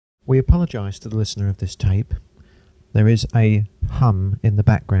We apologise to the listener of this tape. There is a hum in the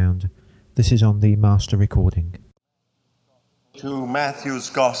background. This is on the master recording. To Matthew's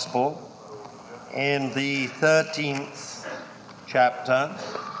Gospel in the 13th chapter.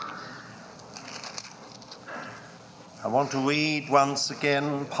 I want to read once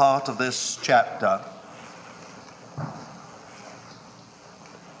again part of this chapter.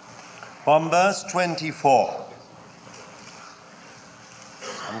 From verse 24.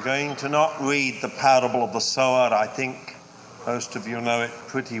 I'm going to not read the parable of the sower. I think most of you know it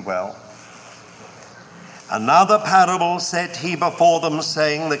pretty well. Another parable said he before them,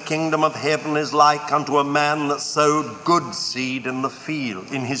 saying, the kingdom of heaven is like unto a man that sowed good seed in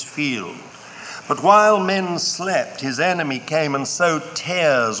his field. But while men slept, his enemy came and sowed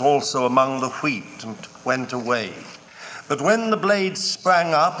tares also among the wheat, and went away. But when the blades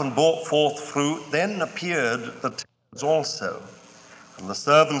sprang up and brought forth fruit, then appeared the tares also. And the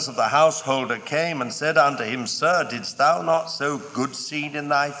servants of the householder came and said unto him, Sir, didst thou not sow good seed in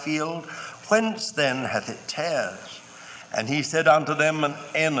thy field? Whence then hath it tares? And he said unto them, An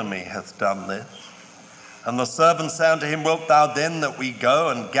enemy hath done this. And the servants said unto him, Wilt thou then that we go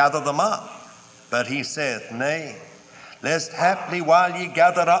and gather them up? But he saith, Nay, lest haply while ye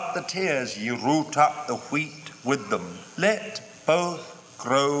gather up the tares, ye root up the wheat with them. Let both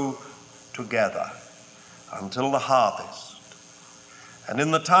grow together until the harvest. And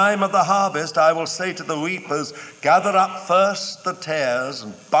in the time of the harvest I will say to the reapers, Gather up first the tares,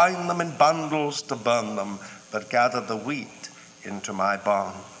 and bind them in bundles to burn them, but gather the wheat into my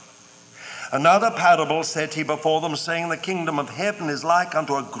barn. Another parable said he before them, saying, the kingdom of heaven is like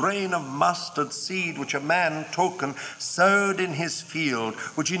unto a grain of mustard seed, which a man took and sowed in his field,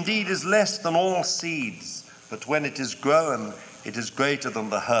 which indeed is less than all seeds. But when it is grown, it is greater than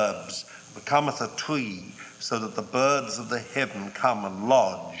the herbs, becometh a tree, so that the birds of the heaven come and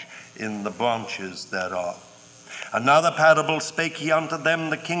lodge in the branches thereof. Another parable spake he unto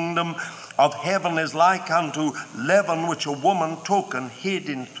them, the kingdom of heaven is like unto leaven, which a woman took and hid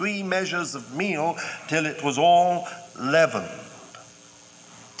in 3 measures of meal, till it was all leavened.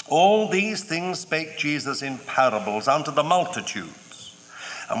 All these things spake Jesus in parables unto the multitudes.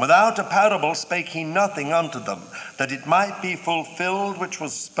 And without a parable spake he nothing unto them, that it might be fulfilled which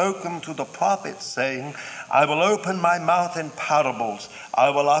was spoken to the prophets, saying, I will open my mouth in parables, I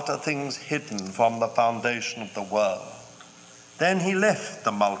will utter things hidden from the foundation of the world. Then he left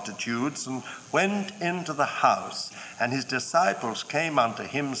the multitudes and went into the house, and his disciples came unto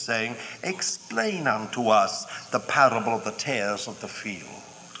him, saying, Explain unto us the parable of the tares of the field.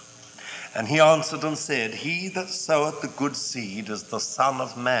 And he answered and said, He that soweth the good seed is the Son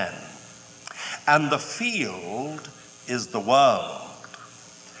of Man, and the field is the world.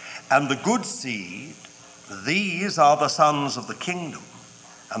 And the good seed, these are the sons of the kingdom,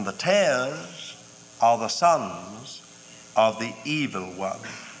 and the tares are the sons of the evil one.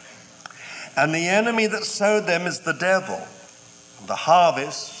 And the enemy that sowed them is the devil. And the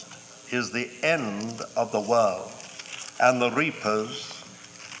harvest is the end of the world, and the reapers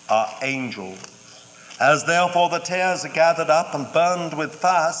are angels. As therefore the tares are gathered up and burned with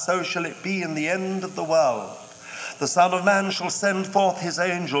fire, so shall it be in the end of the world. The Son of Man shall send forth his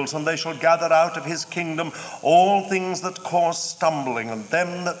angels, and they shall gather out of his kingdom all things that cause stumbling, and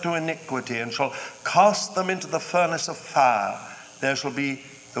them that do iniquity, and shall cast them into the furnace of fire. There shall be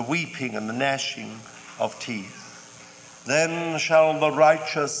the weeping and the gnashing of teeth. Then shall the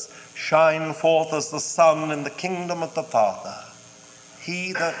righteous shine forth as the sun in the kingdom of the Father.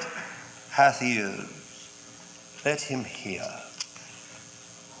 He that hath ears, let him hear.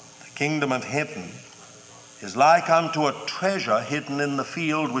 The kingdom of heaven is like unto a treasure hidden in the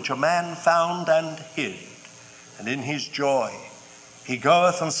field, which a man found and hid. And in his joy he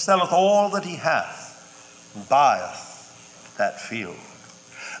goeth and selleth all that he hath, and buyeth that field.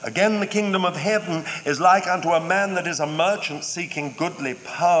 Again, the kingdom of heaven is like unto a man that is a merchant seeking goodly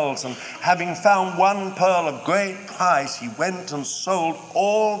pearls, and having found one pearl of great price, he went and sold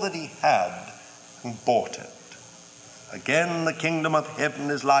all that he had and bought it. Again, the kingdom of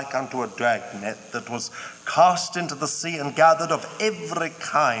heaven is like unto a dragnet that was cast into the sea and gathered of every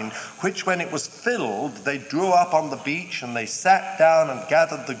kind, which when it was filled, they drew up on the beach, and they sat down and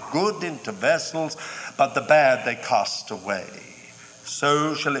gathered the good into vessels, but the bad they cast away.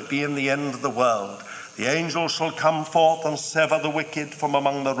 So shall it be in the end of the world. The angels shall come forth and sever the wicked from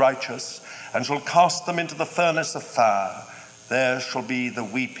among the righteous, and shall cast them into the furnace of fire. There shall be the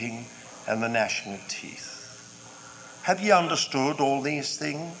weeping and the gnashing of teeth. Have ye understood all these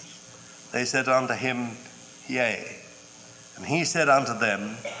things? They said unto him, Yea. And he said unto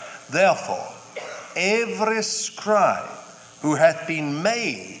them, Therefore every scribe who hath been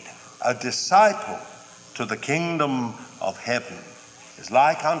made a disciple to the kingdom of heaven is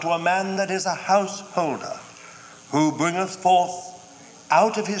like unto a man that is a householder, who bringeth forth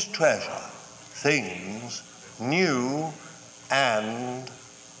out of his treasure things new and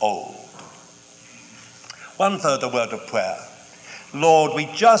old. One further word of prayer. Lord, we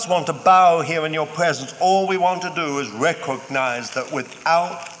just want to bow here in your presence. All we want to do is recognize that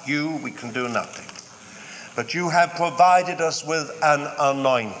without you we can do nothing. But you have provided us with an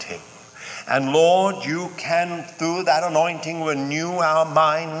anointing. And Lord, you can, through that anointing, renew our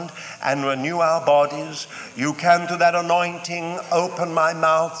mind and renew our bodies. You can, through that anointing, open my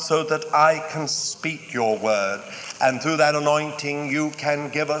mouth so that I can speak your word. And through that anointing, you can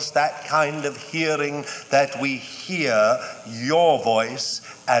give us that kind of hearing that we hear your voice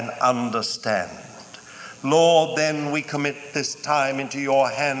and understand. Lord, then we commit this time into your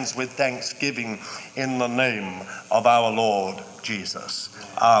hands with thanksgiving in the name of our Lord Jesus.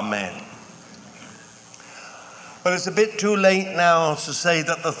 Amen. But it's a bit too late now to say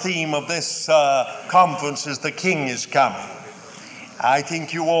that the theme of this conference is the King is coming. I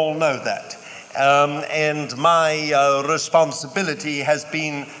think you all know that. And my responsibility has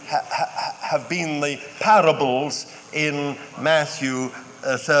been have been the parables in Matthew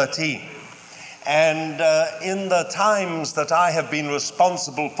 13. And in the times that I have been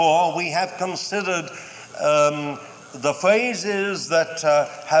responsible for, we have considered the phrases that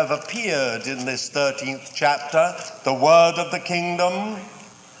have appeared in this 13th chapter: the word of the kingdom,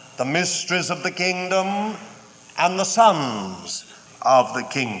 the mysteries of the kingdom, and the sons of the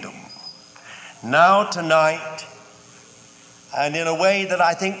kingdom. Now tonight, and in a way that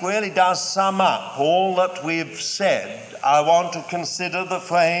I think really does sum up all that we've said, I want to consider the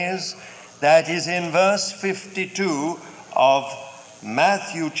phrase that is in verse 52 of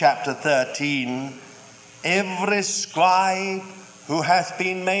Matthew chapter 13: every scribe who hath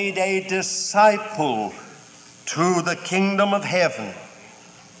been made a disciple to the kingdom of heaven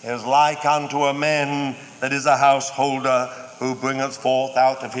is like unto a man that is a householder, who bringeth forth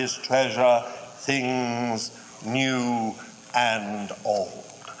out of his treasure things new and old.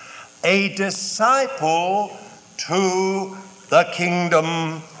 A disciple to the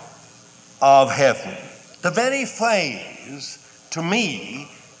kingdom of heaven. The very phrase, to me,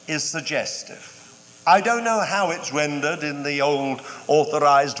 is suggestive. I don't know how it's rendered in the old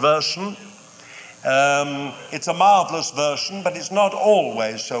authorized version. It's a marvelous version, but it's not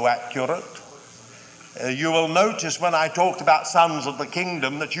always so accurate. You will notice when I talked about sons of the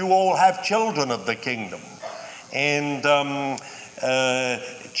kingdom that you all have children of the kingdom. And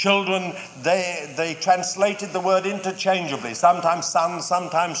children, they translated the word interchangeably, sometimes sons,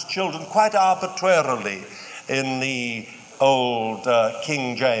 sometimes children, quite arbitrarily in the old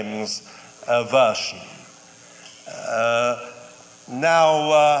King James version.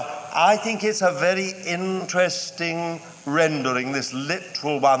 I think it's a very interesting rendering, this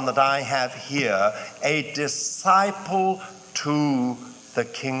literal one that I have here: a disciple to the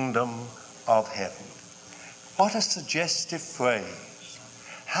kingdom of heaven. What a suggestive phrase.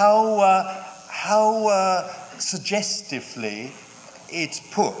 How suggestively it's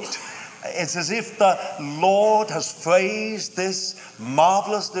put. It's as if the Lord has phrased this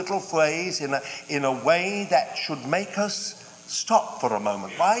marvelous little phrase in a way that should make us stop for a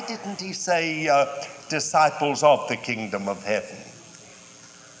moment. Why didn't he say disciples of the kingdom of heaven?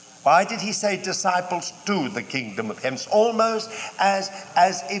 Why did he say disciples to the kingdom of heaven? It's almost as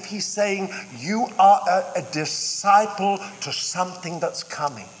if he's saying you are a disciple to something that's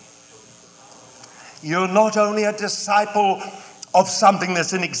coming. You're not only a disciple of something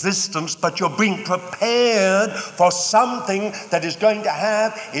that's in existence, but you're being prepared for something that is going to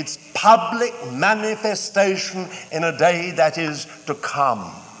have its public manifestation in a day that is to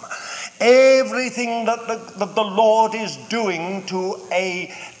come. Everything that the Lord is doing to a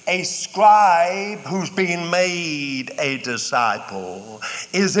scribe who's been made a disciple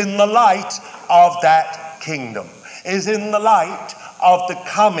is in the light of that kingdom, is in the light of the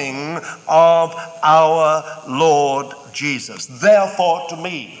coming of our Lord Jesus. Therefore, to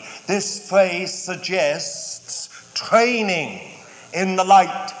me, this phrase suggests training in the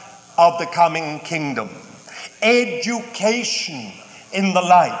light of the coming kingdom, education in the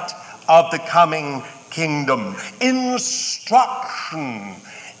light of the coming kingdom, instruction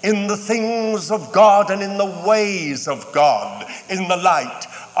in the things of God and in the ways of God in the light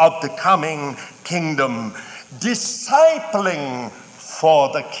of the coming kingdom, discipling for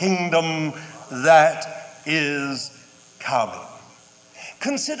the kingdom that is coming.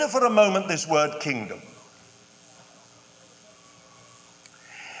 Consider for a moment this word kingdom.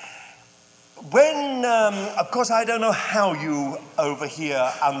 when, of course, I don't know how you over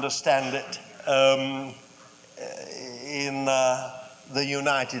here understand it in the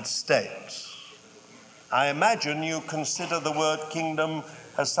United States. I imagine you consider the word kingdom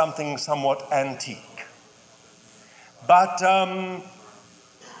as something somewhat antique. But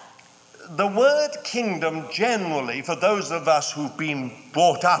the word kingdom generally, for those of us who've been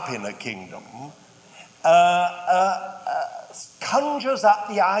brought up in a kingdom, conjures up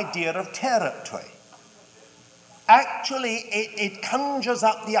the idea of territory. Actually, it conjures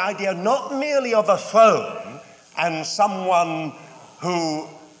up the idea not merely of a throne and someone who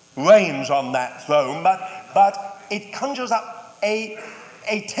reigns on that throne, but it conjures up a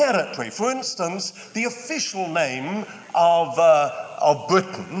territory. For instance, the official name of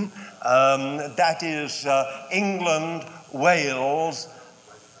Britain, that is England, Wales,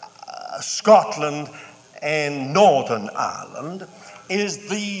 Scotland, and Northern Ireland, is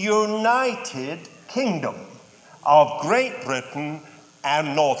the United Kingdom of Great Britain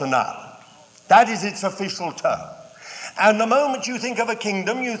and Northern Ireland. That is its official term. And the moment you think of a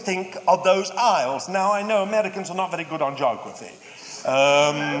kingdom, you think of those isles. Now, I know Americans are not very good on geography.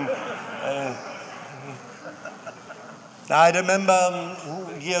 I remember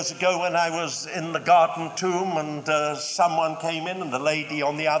years ago when I was in the Garden Tomb and someone came in and the lady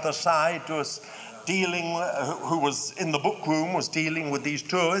on the other side was dealing, who was in the book room, was dealing with these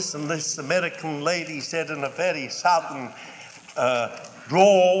tourists, and this American lady said in a very southern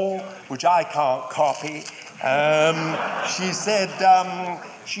drawl, which I can't copy, she said,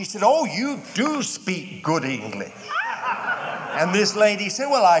 "Oh, you do speak good English." And this lady said,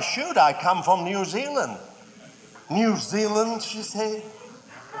 "Well, I should. I come from New Zealand." "New Zealand," she said.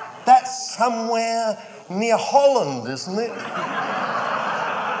 "That's somewhere near Holland, isn't it?"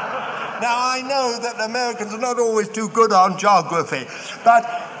 Now, I know that Americans are not always too good on geography, but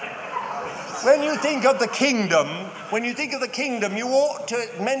when you think of the kingdom, you ought to,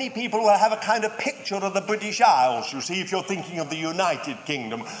 many people will have a kind of picture of the British Isles, you see, if you're thinking of the United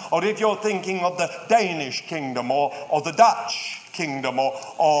Kingdom, or if you're thinking of the Danish kingdom, or the Dutch kingdom, or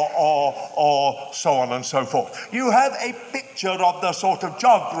so on and so forth. You have a picture of the sort of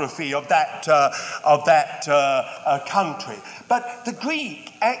geography of that country. But the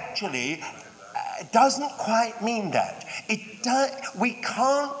Greek actually doesn't quite mean that. We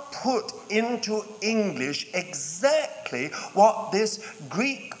can't put into English exactly what this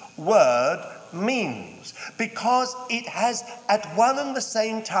Greek word means, because it has at one and the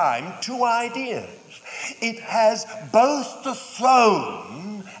same time two ideas. It has both the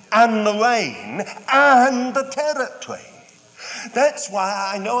throne and the reign and the territory. That's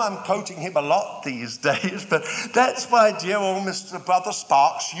why, I know I'm quoting him a lot these days, but that's why dear old Mr. Brother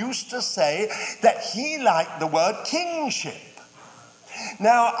Sparks used to say that he liked the word kingship.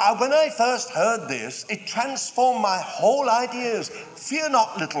 Now, when I first heard this, it transformed my whole ideas. "Fear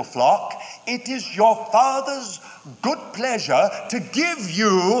not, little flock, it is your Father's good pleasure to give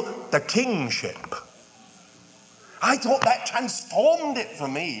you the kingship." I thought that transformed it for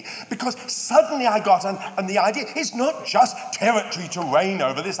me, because suddenly I got, and the idea is not just territory to reign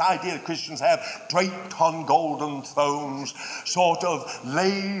over, this idea that Christians have draped on golden thrones, sort of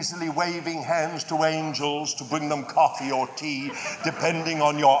lazily waving hands to angels to bring them coffee or tea, depending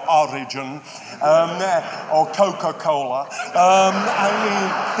on your origin, or Coca-Cola. I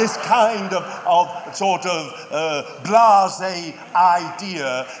mean, this kind of sort of blasé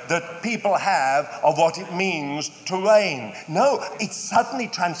idea that people have of what it means to reign. No, it suddenly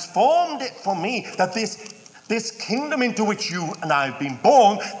transformed it for me, that this kingdom into which you and I have been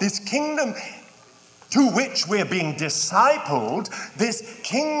born, this kingdom to which we're being discipled, this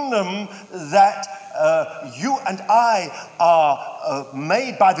kingdom that you and I are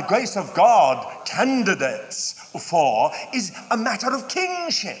made by the grace of God candidates for, is a matter of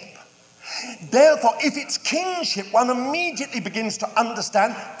kingship. Therefore, if it's kingship, one immediately begins to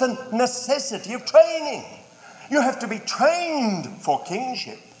understand the necessity of training. You have to be trained for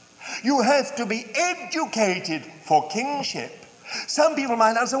kingship. You have to be educated for kingship. Some people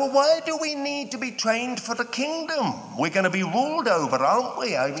might answer, well, why do we need to be trained for the kingdom? We're going to be ruled over, aren't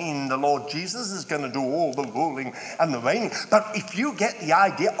we? I mean, the Lord Jesus is going to do all the ruling and the reigning. But if you get the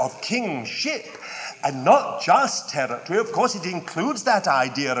idea of kingship, and not just territory, of course it includes that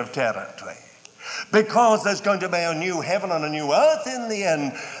idea of territory. Because there's going to be a new heaven and a new earth in the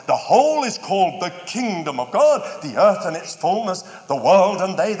end. The whole is called the kingdom of God. The earth and its fullness, the world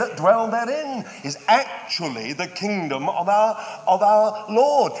and they that dwell therein, is actually the kingdom of our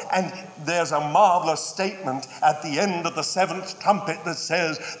Lord. And there's a marvelous statement at the end of the seventh trumpet that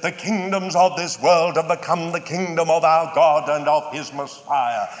says, the kingdoms of this world have become the kingdom of our God and of his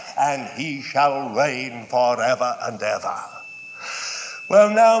Messiah, and he shall reign forever and ever. Well,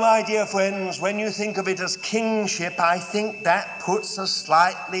 now, my dear friends, when you think of it as kingship, I think that puts a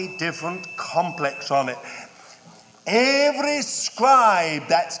slightly different complex on it. Every scribe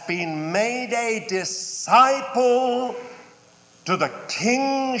that's been made a disciple to the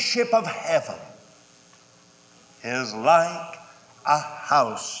kingship of heaven is like a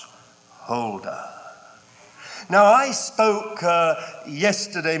householder. Now, I spoke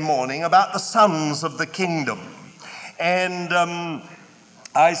yesterday morning about the sons of the kingdom, and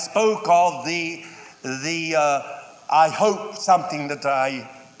I spoke of I hope something that I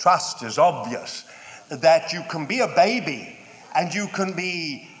trust is obvious, that you can be a baby and you can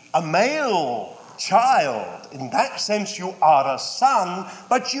be a male child. In that sense, you are a son,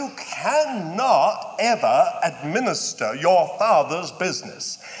 but you cannot ever administer your father's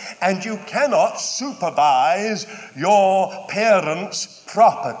business, and you cannot supervise your parents'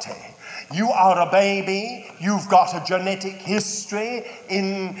 property. You are a baby, you've got a genetic history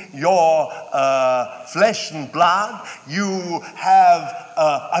in your flesh and blood, you have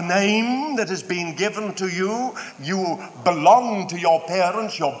a name that has been given to you, you belong to your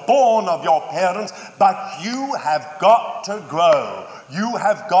parents, you're born of your parents, but you have got to grow, you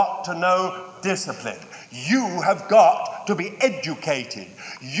have got to know discipline, you have got to be educated,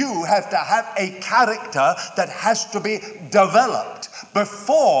 you have to have a character that has to be developed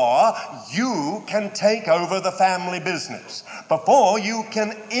before you can take over the family business, before you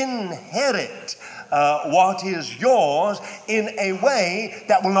can inherit what is yours in a way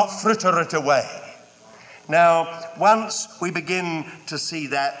that will not fritter it away. Now, once we begin to see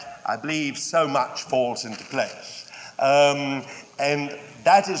that, I believe so much falls into place. And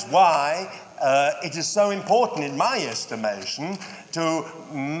that is why it is so important, in my estimation, to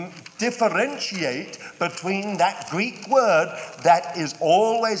differentiate between that Greek word that is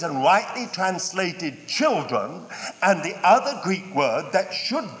always and rightly translated children and the other Greek word that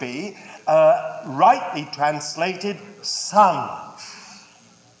should be rightly translated sons.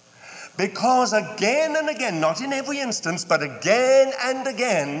 Because again and again, not in every instance, but again and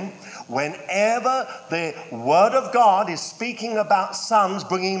again, whenever the word of God is speaking about sons,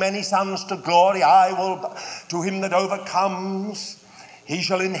 bringing many sons to glory, to him that overcomes, he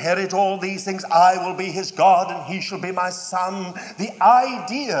shall inherit all these things. I will be his God and he shall be my son. The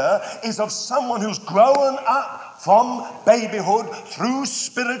idea is of someone who's grown up from babyhood through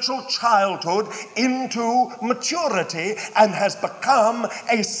spiritual childhood into maturity and has become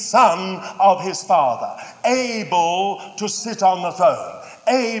a son of his father, able to sit on the throne,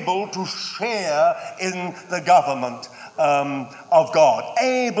 able to share in the government of God,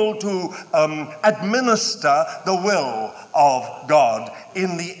 able to administer the will of God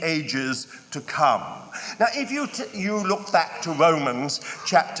in the ages to come. Now, if you look back to Romans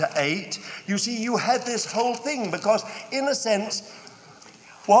chapter 8, you see you had this whole thing, because in a sense,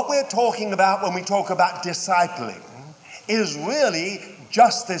 what we're talking about when we talk about discipling is really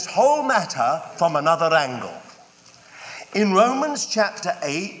just this whole matter from another angle. In Romans chapter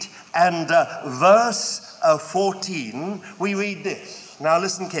 8 and verse 14, we read this. Now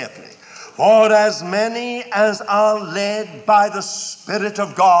listen carefully. For as many as are led by the Spirit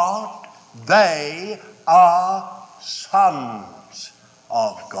of God, they are sons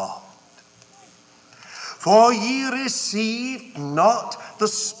of God. For ye received not the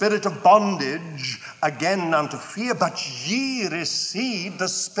spirit of bondage again unto fear, but ye received the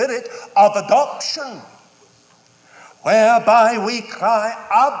spirit of adoption, whereby we cry,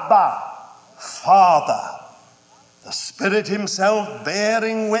 Abba, Father. The Spirit himself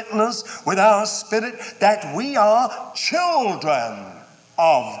bearing witness with our spirit that we are children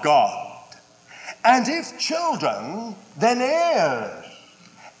of God. And if children, then heirs,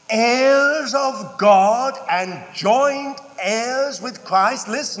 heirs of God and joint heirs with Christ.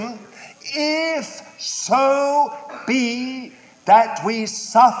 Listen, if so be that we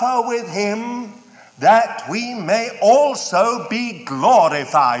suffer with him, that we may also be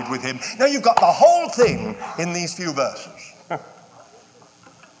glorified with him. Now you've got the whole thing in these few verses.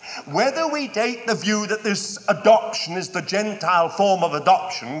 Whether we take the view that this adoption is the Gentile form of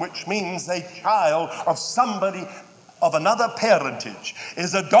adoption, which means a child of somebody of another parentage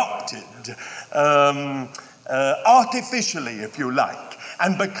is adopted artificially, if you like,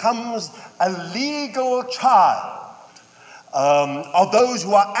 and becomes a legal child of those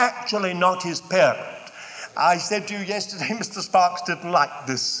who are actually not his parent. I said to you yesterday, Mr. Sparks didn't like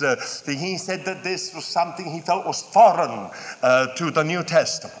this thing. He said that this was something he felt was foreign to the New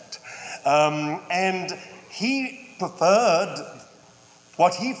Testament. And he preferred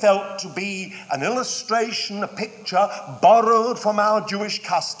what he felt to be an illustration, a picture borrowed from our Jewish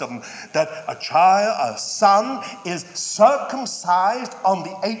custom, that a son is circumcised on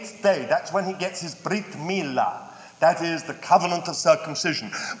the 8th day. That's when he gets his Brit Milah. That is the covenant of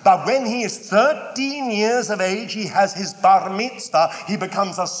circumcision. But when he is 13 years of age, he has his bar mitzvah. He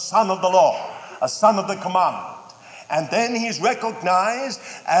becomes a son of the law, a son of the commandment. And then he's recognized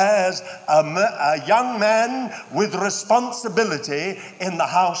as a young man with responsibility in the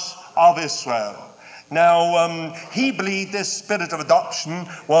house of Israel. Now, he believed this spirit of adoption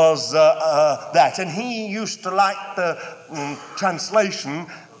was that. And he used to like the translation,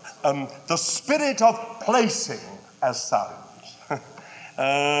 the spirit of placing as sons.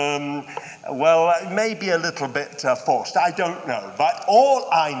 Well, it may be a little bit forced, I don't know. But all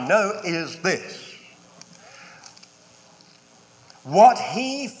I know is this. What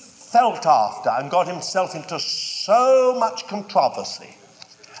he felt after and got himself into so much controversy,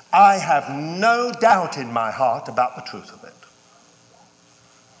 I have no doubt in my heart about the truth of it.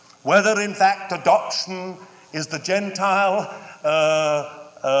 Whether in fact adoption is the Gentile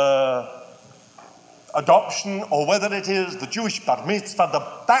adoption, or whether it is the Jewish bar mitzvah, the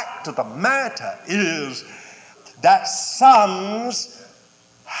fact of the matter is that sons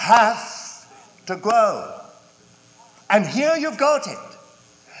have to grow. And here you've got it.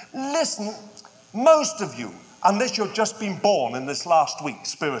 Listen, most of you, unless you've just been born in this last week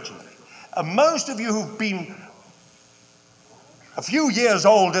spiritually, most of you who've been a few years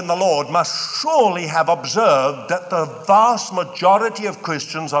old in the Lord must surely have observed that the vast majority of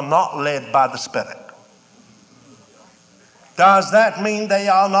Christians are not led by the Spirit. Does that mean they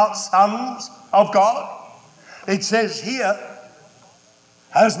are not sons of God? It says here,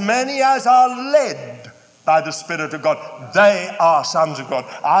 as many as are led by the Spirit of God, they are sons of God.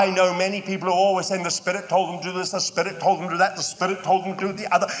 I know many people who are always saying the Spirit told them to do this, the Spirit told them to do that, the Spirit told them to do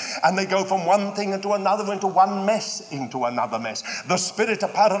the other, and they go from one thing into another, into one mess, into another mess. The Spirit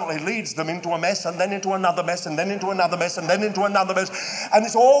apparently leads them into a mess, and then into another mess, and then into another mess, and then into another mess, and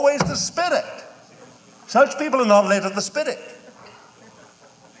it's always the Spirit. Such people are not led of the Spirit.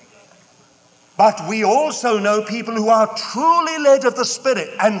 But we also know people who are truly led of the Spirit.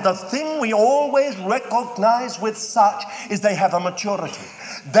 And the thing we always recognize with such is they have a maturity.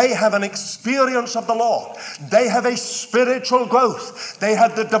 They have an experience of the Lord. They have a spiritual growth. They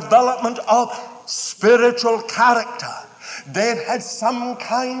have the development of spiritual character. They've had some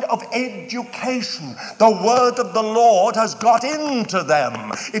kind of education. The word of the Lord has got into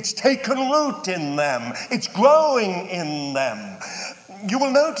them. It's taken root in them. It's growing in them. You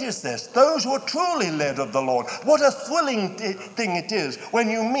will notice this. Those who are truly led of the Lord, what a thrilling thing it is when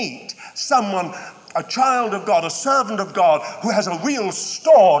you meet someone, a child of God, a servant of God, who has a real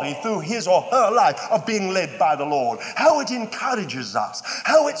story through his or her life of being led by the Lord. How it encourages us.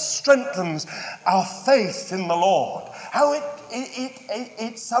 How it strengthens our faith in the Lord. How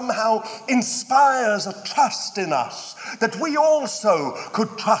it somehow inspires a trust in us that we also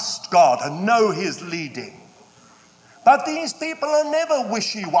could trust God and know his leading. But these people are never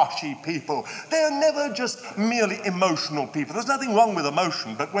wishy-washy people. They're never just merely emotional people. There's nothing wrong with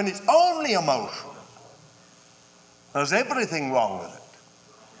emotion, but when it's only emotion, there's everything wrong with it.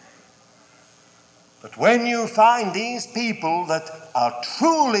 But when you find these people that are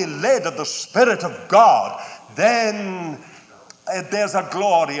truly led of the Spirit of God, then there's a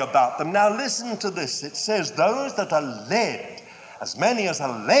glory about them. Now listen to this. It says, those that are led, as many as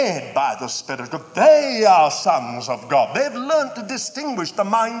are led by the Spirit of God, they are sons of God. They've learned to distinguish the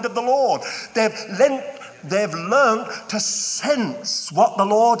mind of the Lord. They've learned to sense what the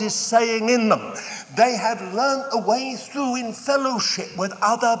Lord is saying in them. They have learned a way through in fellowship with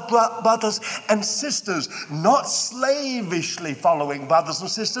other brothers and sisters, not slavishly following brothers and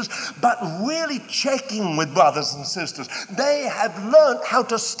sisters, but really checking with brothers and sisters. They have learned how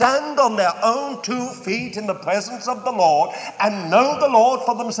to stand on their own 2 feet in the presence of the Lord and know the Lord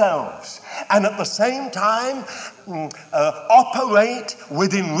for themselves, and at the same time operate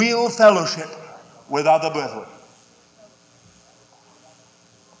within real fellowship with other brethren.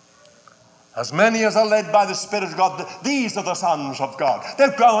 As many as are led by the Spirit of God, these are the sons of God.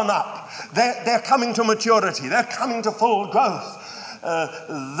 They're growing up. They're coming to maturity. They're coming to full growth.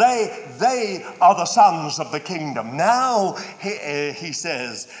 they are the sons of the kingdom. Now, he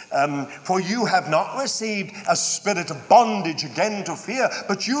says, for you have not received a spirit of bondage again to fear,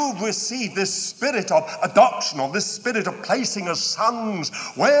 but you've received this spirit of adoption, or this spirit of placing as sons,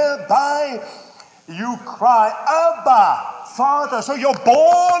 whereby you cry, Abba, Father. So you're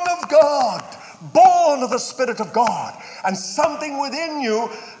born of God, born of the Spirit of God, and something within you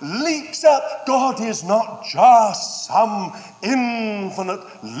leaps up. God is not just some infinite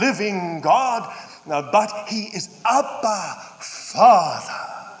living God, but he is Abba,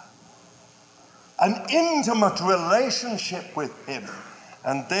 Father. An intimate relationship with him.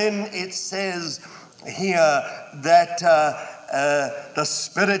 And then it says here that the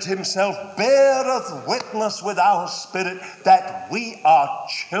Spirit himself beareth witness with our spirit that we are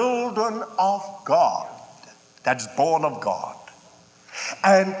children of God. That's born of God.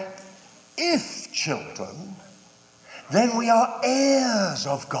 And if children, then we are heirs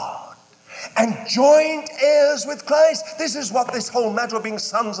of God and joint heirs with Christ. This is what this whole matter of being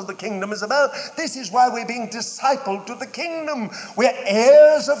sons of the kingdom is about. This is why we're being discipled to the kingdom. We're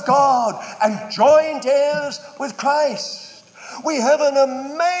heirs of God and joint heirs with Christ. We have an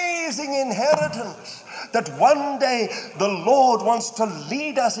amazing inheritance that one day the Lord wants to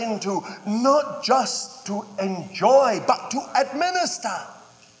lead us into, not just to enjoy, but to administer.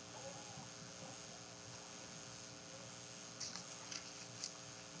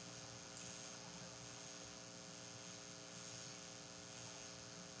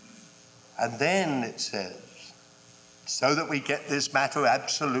 And then it says, so that we get this matter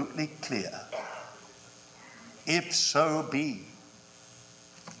absolutely clear, if so be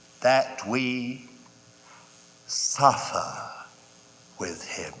that we suffer with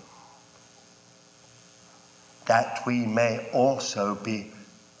him, that we may also be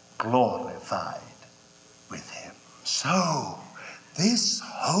glorified with him. So, this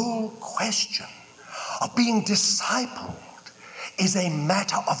whole question of being discipled is a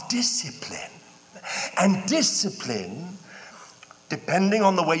matter of discipline. And discipline, depending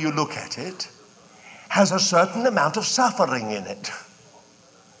on the way you look at it, has a certain amount of suffering in it.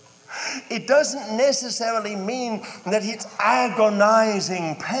 It doesn't necessarily mean that it's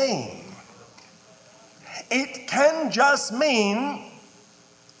agonizing pain. It can just mean,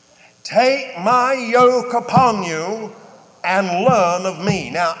 take my yoke upon you and learn of me.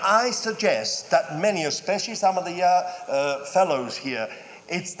 Now, I suggest that many, especially some of the fellows here,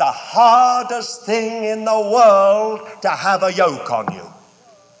 it's the hardest thing in the world to have a yoke on you.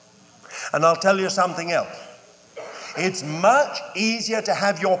 And I'll tell you something else. It's much easier to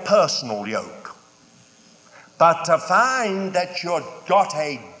have your personal yoke, but to find that you've got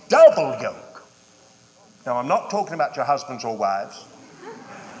a double yoke. Now, I'm not talking about your husbands or wives,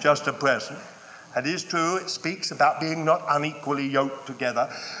 just at present. It is true, it speaks about being not unequally yoked together.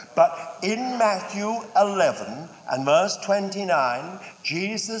 But in Matthew 11 and verse 29,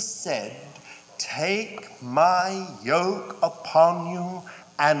 Jesus said, take my yoke upon you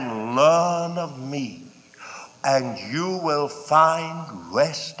and learn of me, and you will find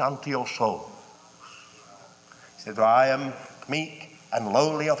rest unto your souls. He said, I am meek and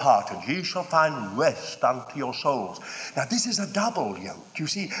lowly of heart, and ye shall find rest unto your souls. Now, this is a double yoke. You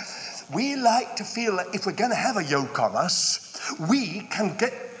see, we like to feel that if we're going to have a yoke on us, we can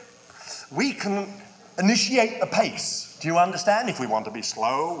initiate the pace. Do you understand? If we want to be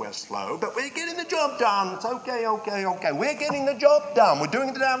slow, we're slow, but we're getting the job done. It's okay. We're getting the job done. We're doing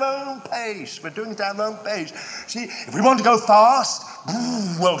it at our own pace. See, if we want to go fast,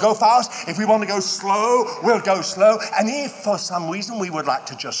 we'll go fast. If we want to go slow, we'll go slow. And if for some reason we would like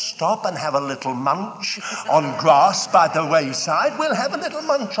to just stop and have a little munch on grass by the wayside, we'll have a little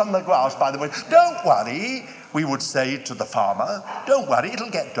munch on the grass by the way. Don't worry, we would say to the farmer, don't worry, it'll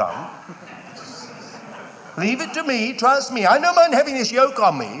get done. Leave it to me, trust me. I don't mind having this yoke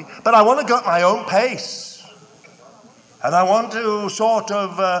on me, but I want to go at my own pace. And I want to sort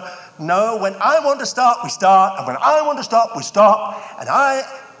of know when I want to start, we start. And when I want to stop, we stop. And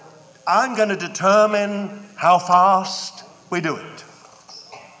I'm going to determine how fast we do it.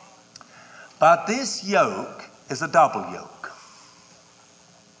 But this yoke is a double yoke.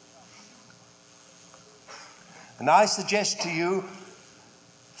 And I suggest to you,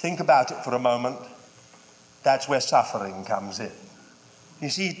 think about it for a moment. That's where suffering comes in. You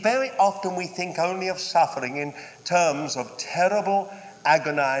see, very often we think only of suffering in terms of terrible,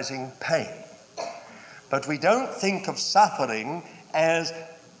 agonizing pain. But we don't think of suffering as,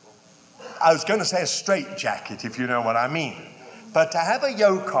 I was going to say a straitjacket, if you know what I mean. But to have a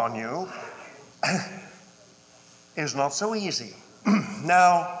yoke on you is not so easy.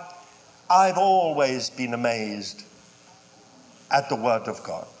 Now, I've always been amazed at the Word of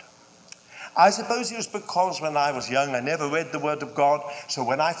God. I suppose it was because when I was young I never read the Word of God, so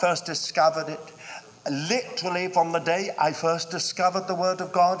when I first discovered it, literally from the day I first discovered the Word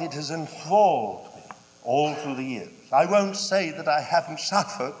of God, it has enthralled me all through the years. I won't say that I haven't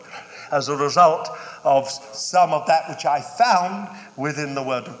suffered as a result of some of that which I found within the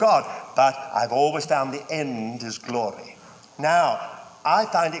Word of God, but I've always found the end is glory. Now, I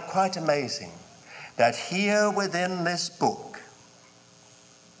find it quite amazing that here within this book,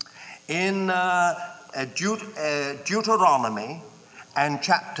 in Deuteronomy and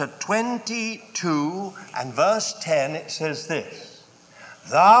chapter 22 and verse 10, it says this: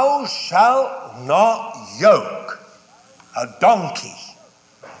 "Thou shalt not yoke a donkey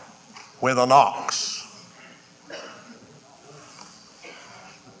with an ox."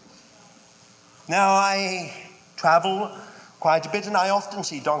 Now, I travel quite a bit and I often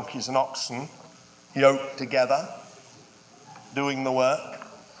see donkeys and oxen yoked together doing the work.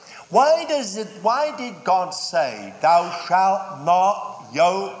 Why did God say, "Thou shalt not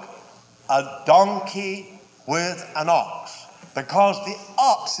yoke a donkey with an ox"? Because the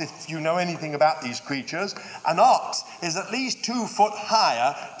ox, if you know anything about these creatures, an ox is at least 2 foot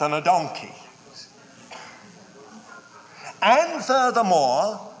higher than a donkey. And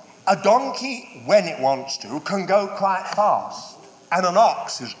furthermore, a donkey, when it wants to, can go quite fast. And an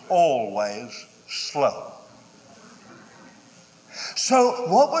ox is always slow. So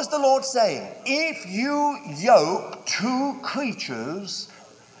what was the Lord saying? If you yoke 2 creatures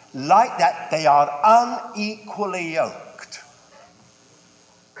like that, they are unequally yoked.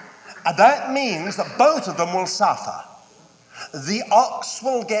 And that means that both of them will suffer. The ox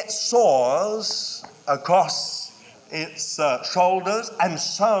will get sores across its shoulders, and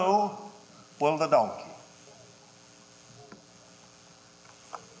so will the donkey.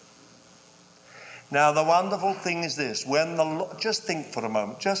 Now, the wonderful thing is this: just think for a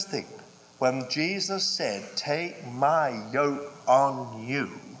moment, just think. When Jesus said, "Take my yoke on you,"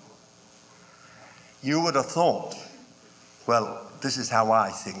 you would have thought, well, this is how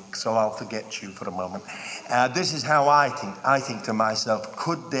I think, so I'll forget you for a moment. This is how I think. I think to myself,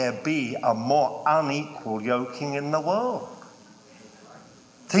 could there be a more unequal yoking in the world?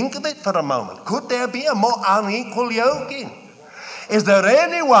 Think of it for a moment. Could there be a more unequal yoking? Is there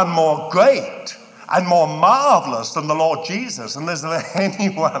anyone more great and more marvelous than the Lord Jesus? And is there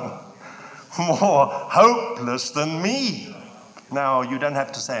anyone more hopeless than me? Now, you don't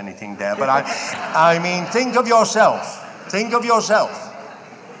have to say anything there, but I mean, think of yourself. Think of yourself.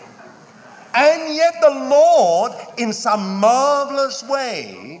 And yet the Lord, in some marvelous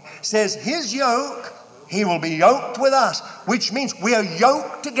way, says his yoke, he will be yoked with us, which means we are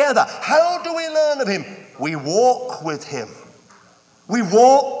yoked together. How do we learn of him? We walk with him. We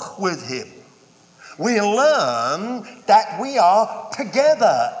walk with him. We learn that we are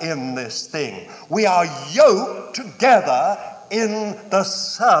together in this thing. We are yoked together in the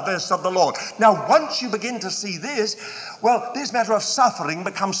service of the Lord. Now, once you begin to see this, well, this matter of suffering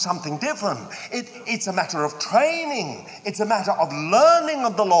becomes something different. It's a matter of training. It's a matter of learning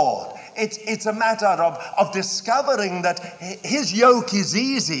of the Lord. It's a matter of discovering that his yoke is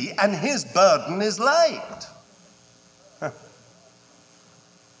easy and his burden is light.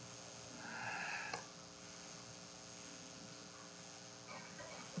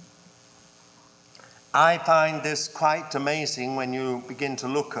 I find this quite amazing when you begin to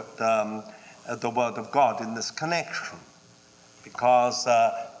look at the Word of God in this connection, because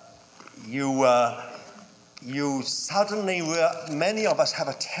you suddenly, many of us have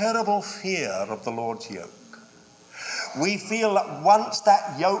a terrible fear of the Lord's yoke. We feel that once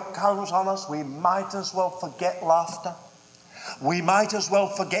that yoke comes on us, we might as well forget laughter. We might as well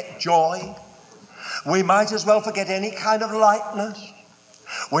forget joy. We might as well forget any kind of lightness.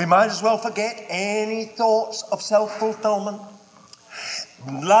 We might as well forget any thoughts of self-fulfillment.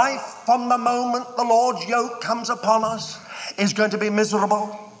 Life, from the moment the Lord's yoke comes upon us, is going to be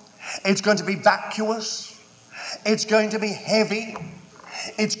miserable. It's going to be vacuous. It's going to be heavy.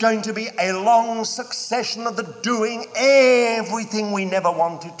 It's going to be a long succession of the doing everything we never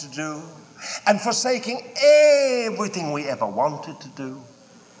wanted to do and forsaking everything we ever wanted to do.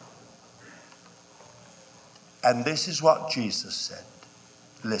 And this is what Jesus said.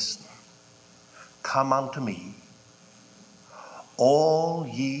 Listen, come unto me, all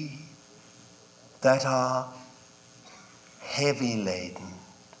ye that are heavy laden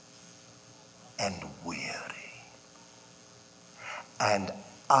and weary, and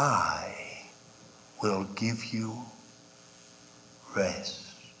I will give you rest.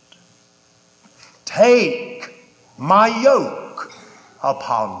 Take my yoke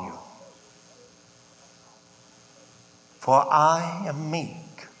upon you. For I am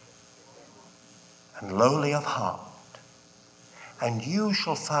meek and lowly of heart, and you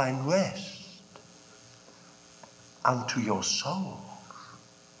shall find rest unto your souls.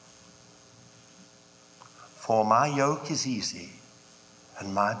 For my yoke is easy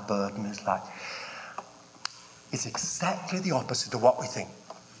and my burden is light. It's exactly the opposite of what we think.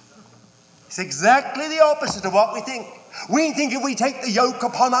 It's exactly the opposite of what we think. We think if we take the yoke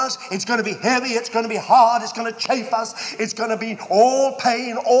upon us, it's going to be heavy, it's going to be hard, it's going to chafe us, it's going to be all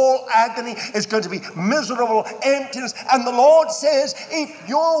pain, all agony, it's going to be miserable emptiness. And the Lord says, if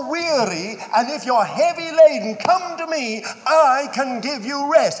you're weary and if you're heavy laden, come to me, I can give you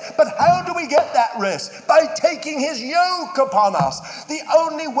rest. But how do we get that rest? By taking his yoke upon us. The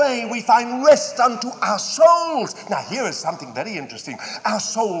only way we find rest unto our souls. Now here is something very interesting. Our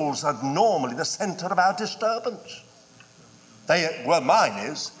souls are normally the center of our disturbance. Well, mine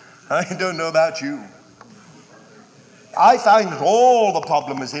is. I don't know about you. I find that all the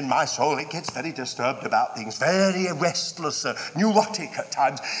problem is in my soul. It gets very disturbed about things, very restless, neurotic at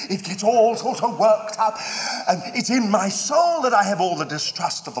times. It gets all sort of worked up. And it's in my soul that I have all the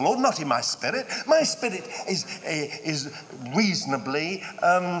distrust of the Lord, not in my spirit. My spirit is reasonably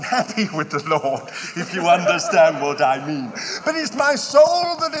happy with the Lord, if you understand what I mean. But it's my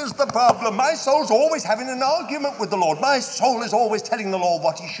soul that is the problem. My soul's always having an argument with the Lord. My soul is always telling the Lord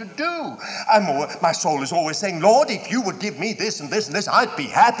what he should do. And my soul is always saying, Lord, if you would give me this and this and this, I'd be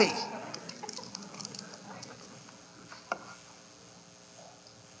happy.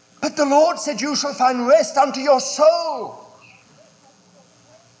 But the Lord said, you shall find rest unto your soul.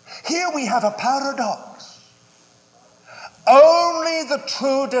 Here we have a paradox. Only the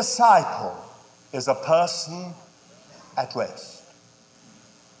true disciple is a person at rest.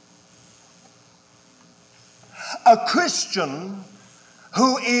 A Christian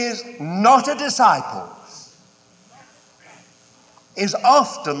who is not a disciple is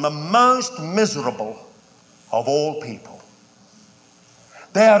often the most miserable of all people.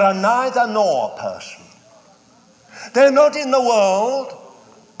 They are a neither nor person. They're not in the world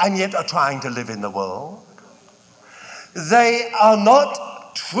and yet are trying to live in the world. They are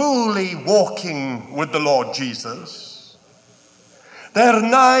not truly walking with the Lord Jesus. They're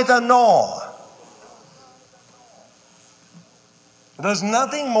neither nor. There's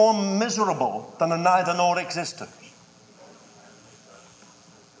nothing more miserable than a neither nor existence.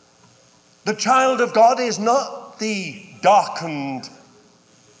 The child of God is not the darkened,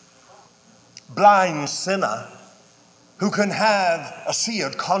 blind sinner who can have a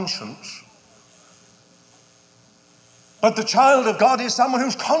seared conscience. But the child of God is someone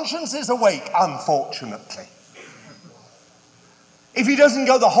whose conscience is awake, unfortunately. If he doesn't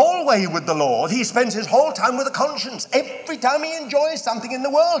go the whole way with the Lord, he spends his whole time with a conscience. Every time he enjoys something in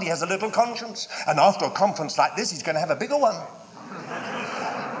the world, he has a little conscience. And after a conference like this, he's going to have a bigger one.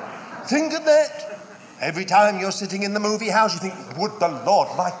 Think of that. Every time you're sitting in the movie house, you think, would the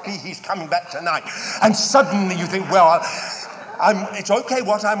Lord might be he's coming back tonight. And suddenly you think, well, it's okay,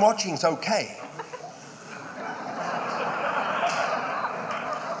 what I'm watching is okay.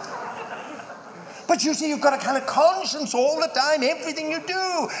 But you see, you've got a kind of conscience all the time, everything you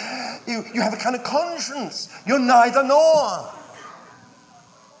do. You have a kind of conscience. You're neither nor.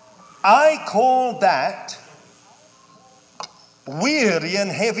 I call that weary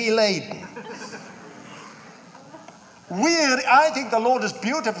and heavy laden. Weary, I think the Lord has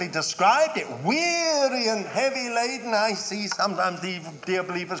beautifully described it. Weary and heavy laden. I see sometimes the dear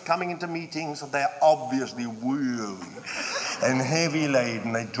believers coming into meetings and they're obviously weary and heavy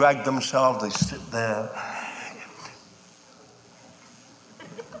laden. They drag themselves, they sit there.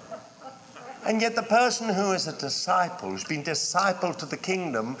 And yet the person who is a disciple, who's been discipled to the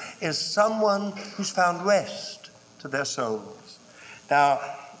kingdom, is someone who's found rest to their souls. Now,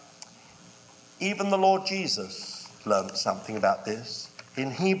 even the Lord Jesus learned something about this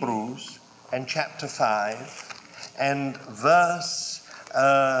in Hebrews and chapter 5 and verse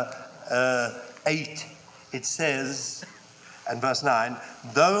 8. It says, and verse 9,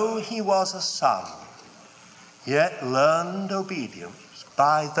 though he was a son, yet learned obedience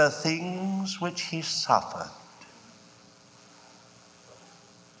by the things which he suffered.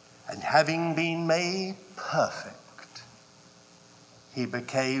 And having been made perfect, he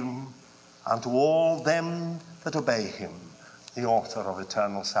became unto all them that obey him the author of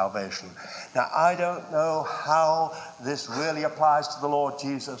eternal salvation. Now, I don't know how this really applies to the Lord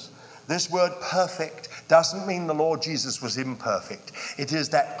Jesus. This word perfect doesn't mean the Lord Jesus was imperfect. It is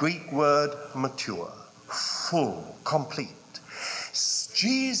that Greek word mature, full, complete.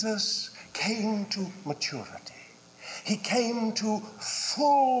 Jesus came to maturity. He came to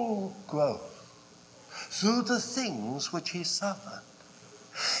full growth, through the things which he suffered.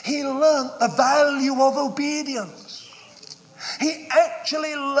 He learnt the value of obedience. He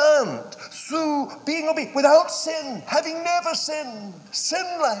actually learnt through being obedient, without sin, having never sinned,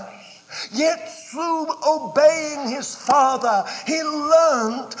 sinless. Yet through obeying his Father, he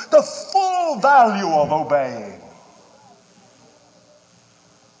learnt the full value of obeying.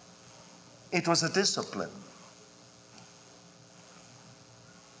 It was a discipline.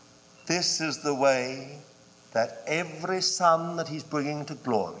 This is the way that every son that he's bringing to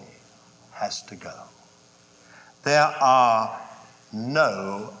glory has to go. There are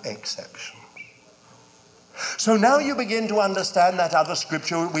no exceptions. So now you begin to understand that other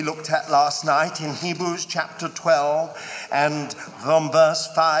scripture we looked at last night in Hebrews chapter 12 and from verse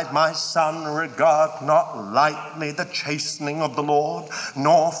 5, my son, regard not lightly the chastening of the Lord,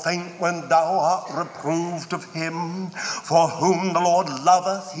 nor faint when thou art reproved of him. For whom the Lord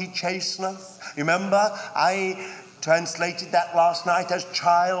loveth, he chasteneth. Remember, I translated that last night as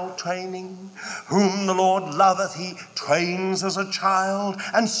child training. Whom the Lord loveth, he trains as a child,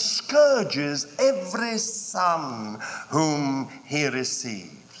 and scourges every son whom he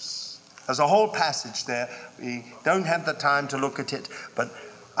receives. There's a whole passage there. We don't have the time to look at it, but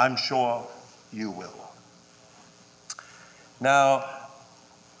I'm sure you will. Now,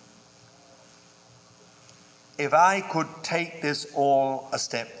 if I could take this all a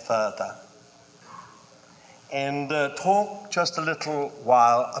step further, and talk just a little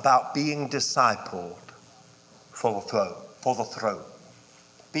while about being discipled for the throne.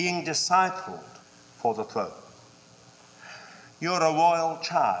 Being discipled for the throne. You're a royal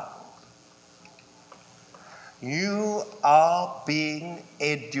child. You are being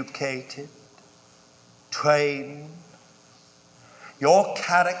educated, trained. Your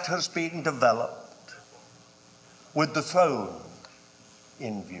character's being developed with the throne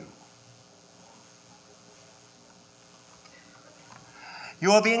in view.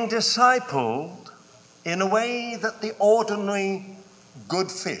 You are being discipled in a way that the ordinary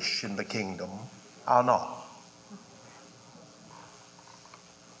good fish in the kingdom are not.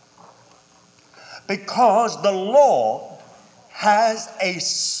 Because the Lord has a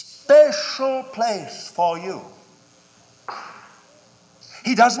special place for you.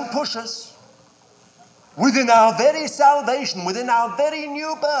 He doesn't push us. Within our very salvation, within our very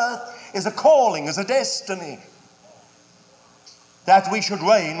new birth, is a calling, is a destiny, that we should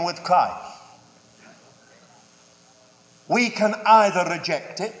reign with Christ. We can either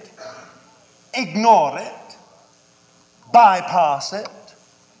reject it, ignore it, bypass it,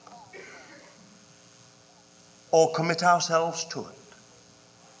 or commit ourselves to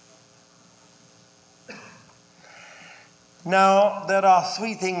it. Now, there are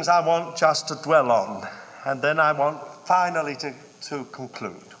three things I want just to dwell on, and then I want finally to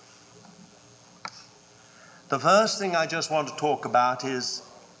conclude. The first thing I just want to talk about is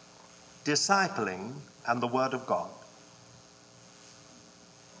discipling and the Word of God.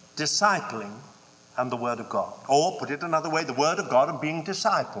 Discipling and the Word of God. Or, put it another way, the Word of God and being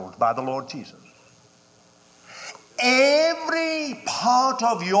discipled by the Lord Jesus. Every part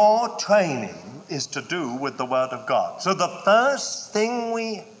of your training is to do with the Word of God. So the first thing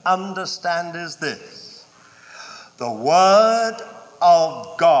we understand is this. The Word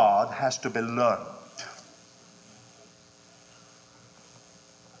of God has to be learned.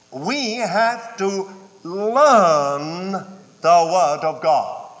 We have to learn the Word of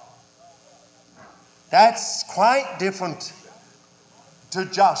God. That's quite different to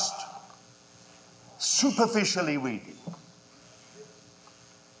just superficially reading,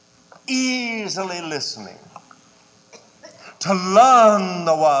 easily listening. To learn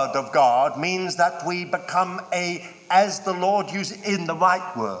the Word of God means that we become as the Lord uses in the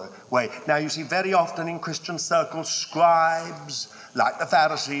right way. Now you see very often in Christian circles, scribes, like the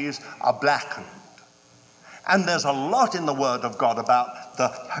Pharisees, are blackened. And there's a lot in the Word of God about the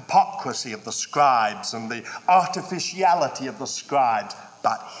hypocrisy of the scribes and the artificiality of the scribes.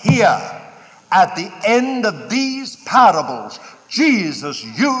 But here, at the end of these parables, Jesus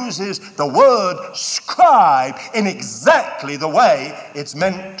uses the word scribe in exactly the way it's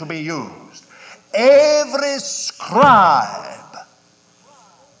meant to be used. Every scribe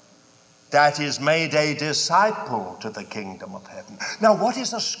that is made a disciple to the kingdom of heaven. Now, what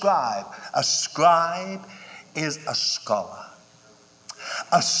is a scribe? A scribe is a scholar.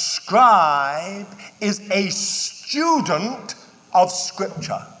 A scribe is a student of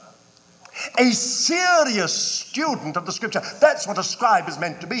Scripture. A serious student of the Scripture. That's what a scribe is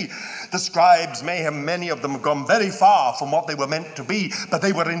meant to be. The scribes may have, many of them, have gone very far from what they were meant to be, but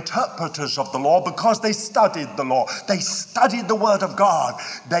they were interpreters of the law because they studied the law. They studied the Word of God.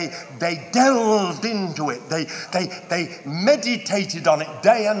 They delved into it. They meditated on it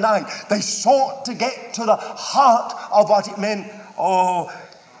day and night. They sought to get to the heart of what it meant.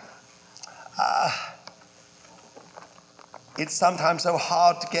 It's sometimes so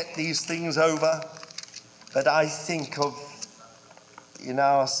hard to get these things over, but I think of, in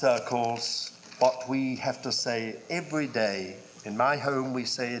our circles, what we have to say every day. In my home, we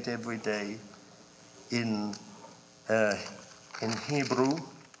say it every day in Hebrew.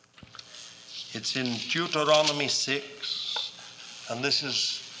 It's in Deuteronomy 6, and this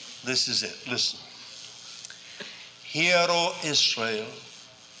is it. Listen. Hear, O Israel,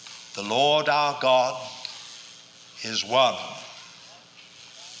 the Lord our God is one.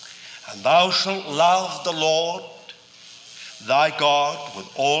 And thou shalt love the Lord thy God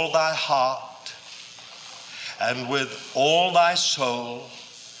with all thy heart, and with all thy soul,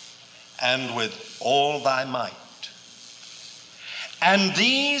 and with all thy might. And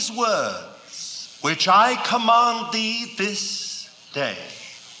these words which I command thee this day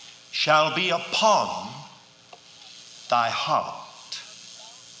shall be upon thy heart.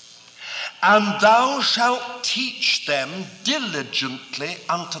 And thou shalt teach them diligently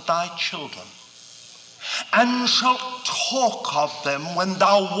unto thy children, and shalt talk of them when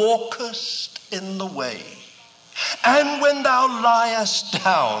thou walkest in the way, and when thou liest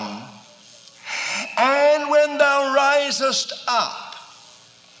down, and when thou risest up.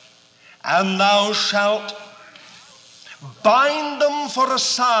 And thou shalt bind them for a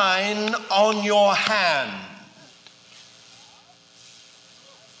sign on your hand,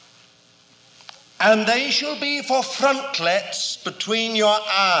 and they shall be for frontlets between your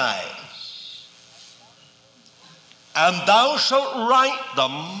eyes. And thou shalt write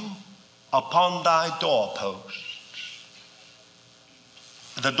them upon thy doorposts,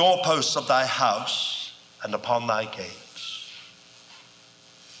 the doorposts of thy house, and upon thy gates.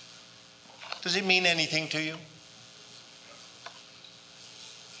 Does it mean anything to you?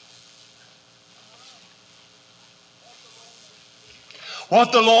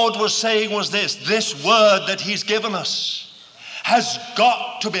 What the Lord was saying was this word that he's given us has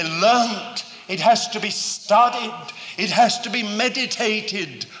got to be learnt. It has to be studied. It has to be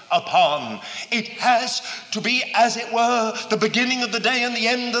meditated upon. It has to be, as it were, the beginning of the day and the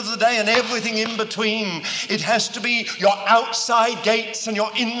end of the day and everything in between. It has to be your outside gates and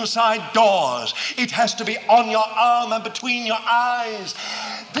your inside doors. It has to be on your arm and between your eyes.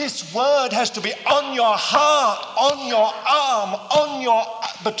 This word has to be on your heart, on your arm,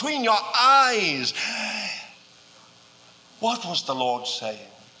 between your eyes. What was the Lord saying?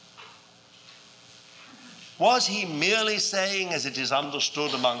 Was he merely saying, as it is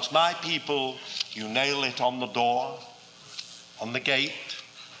understood amongst my people, you nail it on the door, on the gate,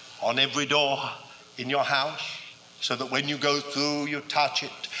 on every door in your house, so that when you go through you touch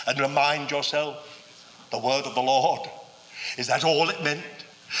it and remind yourself the word of the Lord? Is that all it meant?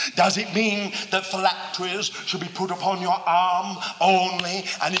 Does it mean that phylacteries should be put upon your arm only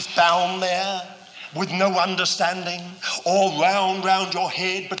and it's bound there with no understanding, or round your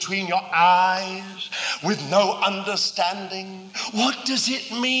head between your eyes with no understanding? What does it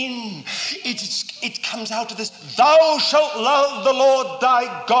mean? It comes out of this: thou shalt love the Lord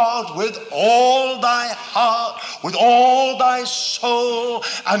thy God with all thy heart, with all thy soul,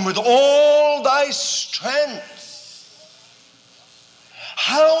 and with all thy strength.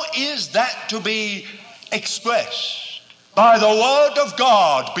 How is that to be expressed? By the word of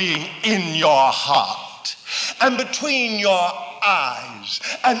God being in your heart and between your eyes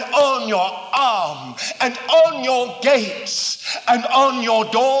and on your arm and on your gates and on your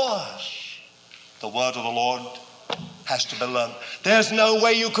doors. The word of the Lord has to be learned. There's no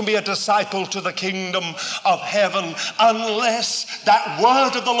way you can be a disciple to the kingdom of heaven unless that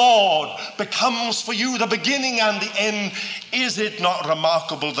word of the Lord becomes for you the beginning and the end. Is it not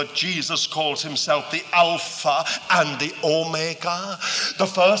remarkable that Jesus calls himself the Alpha and the Omega, the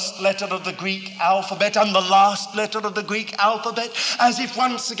first letter of the Greek alphabet and the last letter of the Greek alphabet? As if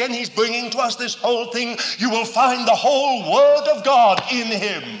once again he's bringing to us this whole thing. You will find the whole word of God in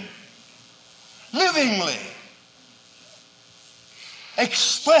him, livingly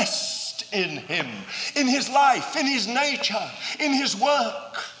expressed in him, in his life, in his nature, in his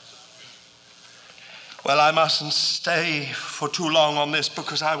work. Well, I mustn't stay for too long on this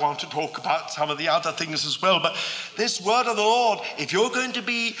because I want to talk about some of the other things as well. But this word of the Lord, if you're going to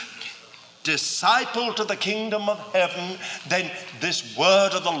be disciple to the kingdom of heaven, then this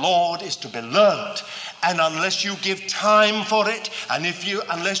word of the Lord is to be learnt. And unless you give time for it, and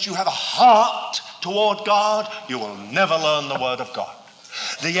unless you have a heart toward God, you will never learn the word of God.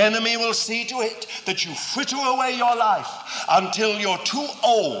 The enemy will see to it that you fritter away your life until you're too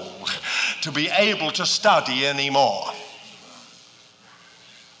old to be able to study anymore.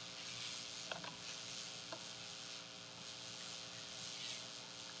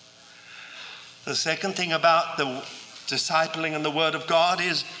 The second thing about the discipling and the Word of God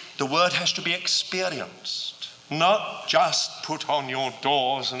is the Word has to be experienced, not just put on your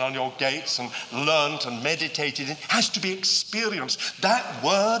doors and on your gates and learnt and meditated. It has to be experienced. That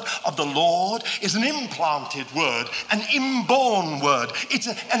Word of the Lord is an implanted Word, an inborn Word. It's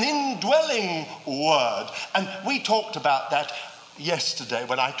an indwelling Word. And we talked about that yesterday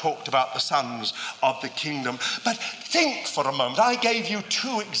when I talked about the sons of the kingdom. But think for a moment. I gave you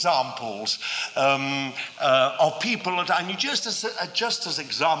two examples of people that I knew just as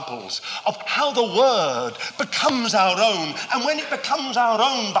examples of how the word becomes our own. And when it becomes our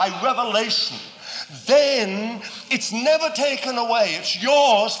own by revelation, then it's never taken away. It's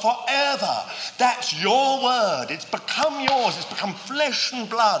yours forever. That's your word. It's become yours. It's become flesh and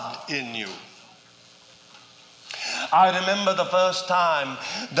blood in you. I remember the first time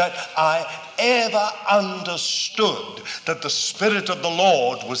that I ever understood that the Spirit of the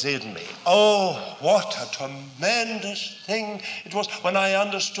Lord was in me. Oh, what a tremendous thing it was when I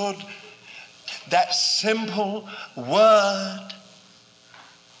understood that simple word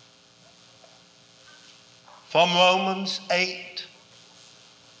from Romans 8,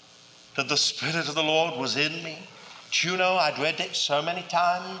 that the Spirit of the Lord was in me. Do you know, I'd read it so many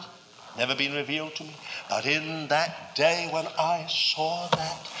times, never been revealed to me. But in that day when I saw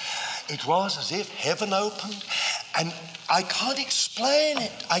that, it was as if heaven opened, and I can't explain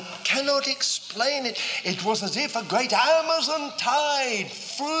it. I cannot explain it. It was as if a great Amazon tide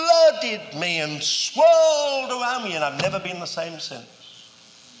flooded me and swirled around me, and I've never been the same since.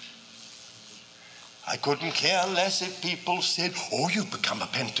 I couldn't care less if people said, "Oh, you've become a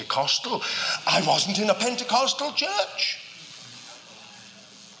Pentecostal." I wasn't in a Pentecostal church.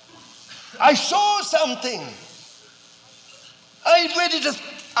 I saw something. I read it,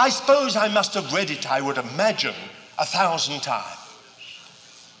 I suppose I must have read it, I would imagine, 1,000 times.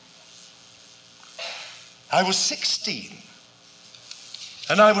 I was 16,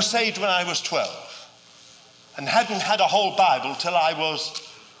 and I was saved when I was 12, and hadn't had a whole Bible till I was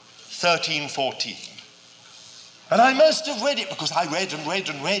 13, 14. And I must have read it because I read and read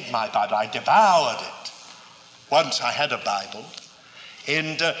and read my Bible. I devoured it once I had a Bible.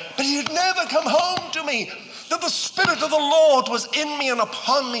 But it had never come home to me that the Spirit of the Lord was in me and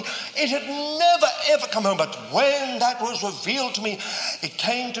upon me. It had never, ever come home. But when that was revealed to me, it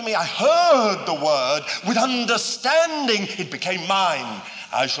came to me. I heard the word with understanding. It became mine.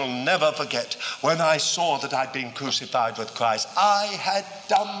 I shall never forget when I saw that I'd been crucified with Christ. I had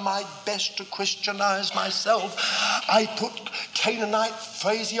done my best to Christianize myself. I put Canaanite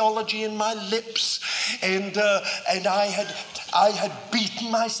phraseology in my lips, and I had beaten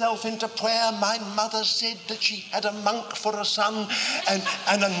myself into prayer. My mother said that she had a monk for a son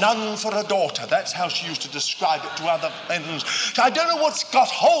and a nun for a daughter. That's how she used to describe it to other friends. I don't know what's got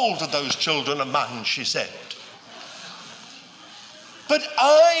hold of those children of mine, she said. But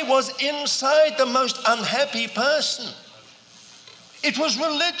I was inside the most unhappy person. It was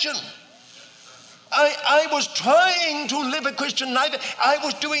religion. I was trying to live a Christian life. I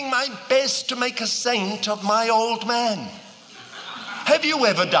was doing my best to make a saint of my old man. Have you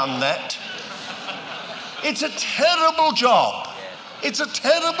ever done that? It's a terrible job. It's a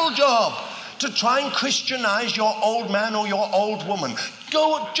terrible job to try and Christianize your old man or your old woman.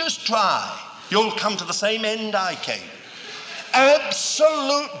 Go, just try. You'll come to the same end I came.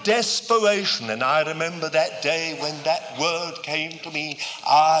 Absolute desperation. And I remember that day when that word came to me,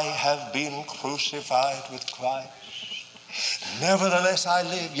 I have been crucified with Christ. Nevertheless I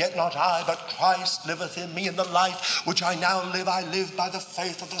live, yet not I, but Christ liveth in me. In the life which I now live, I live by the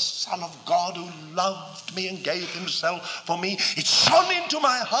faith of the Son of God who loved me and gave himself for me. It shone into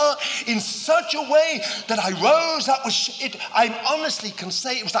my heart in such a way that I rose up with it. I honestly can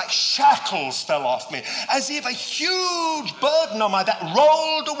say it was like shackles fell off me, as if a huge burden on my back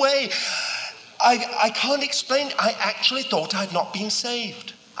rolled away. I can't explain. I actually thought I'd not been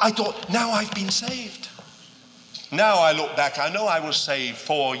saved. I thought, now I've been saved. Now I look back, I know I was saved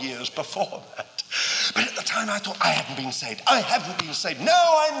 4 years before that. But at the time I thought, I hadn't been saved. I haven't been saved.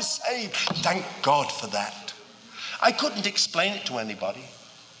 Now I'm saved. Thank God for that. I couldn't explain it to anybody.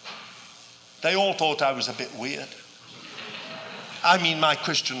 They all thought I was a bit weird. I mean, my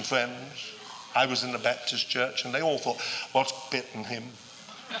Christian friends. I was in the Baptist church and they all thought, what's bitten him?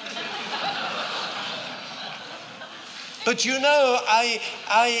 But you know, I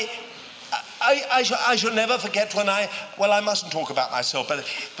shall never forget when I mustn't talk about myself,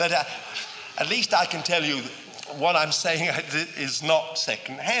 but at least I can tell you what I'm saying is not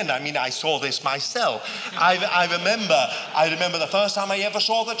second-hand. I mean, I saw this myself. I remember the first time I ever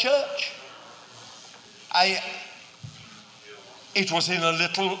saw the church. It was in a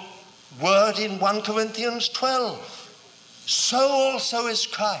little word in 1 Corinthians 12. So also is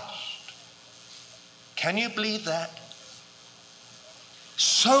Christ. Can you believe that?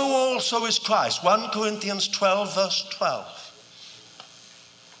 So also is Christ. 1 Corinthians 12, verse 12.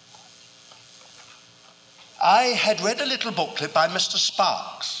 I had read a little booklet by Mr.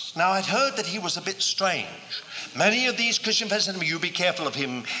 Sparks. Now, I'd heard that he was a bit strange. Many of these Christian friends said to me, you be careful of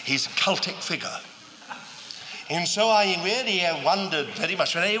him, he's a cultic figure. And so I really wondered very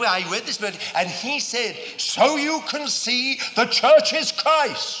much. But anyway, I read this book, and he said, so you can see the church is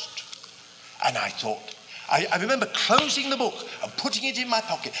Christ. And I thought, I remember closing the book and putting it in my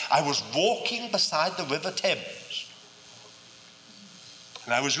pocket. I was walking beside the River Thames.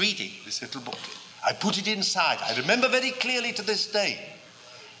 And I was reading this little booklet. I put it inside. I remember very clearly to this day.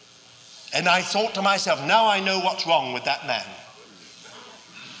 And I thought to myself, now I know what's wrong with that man.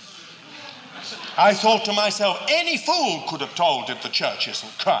 I thought to myself, any fool could have told that the church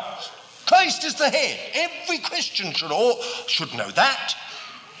isn't Christ. Christ is the head. Every Christian should know that.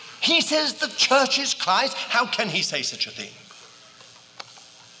 He says the church is Christ. How can he say such a thing?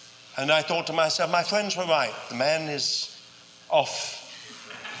 And I thought to myself, my friends were right. The man is off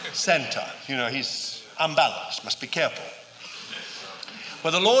center. You know, he's unbalanced. Must be careful.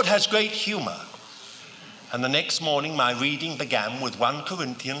 Well, the Lord has great humor. And the next morning, my reading began with 1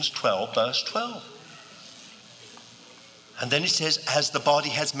 Corinthians 12, verse 12. And then it says, as the body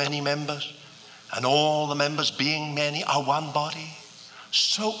has many members, and all the members being many are one body,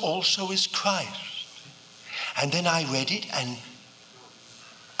 so also is Christ. And then I read it and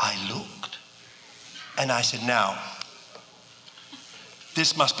I looked and I said, now,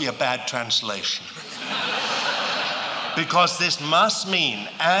 this must be a bad translation. Because this must mean,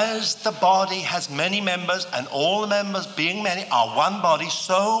 as the body has many members and all the members being many are one body,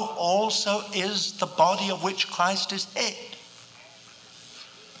 so also is the body of which Christ is head.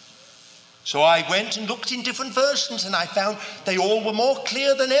 So I went and looked in different versions and I found they all were more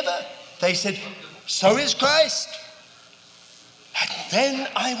clear than ever. They said, so is Christ. And then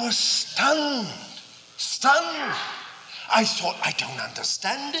I was stunned. I thought, I don't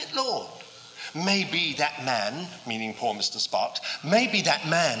understand it, Lord. Maybe that man, meaning poor Mr. Sparks, maybe that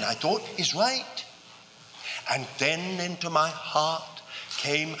man, I thought, is right. And then into my heart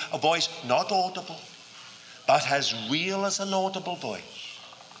came a voice not audible, but as real as an audible voice.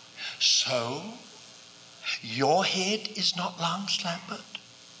 So, your head is not Lance Lambert.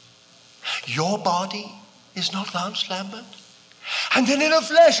 Your body is not Lance Lambert. And then in a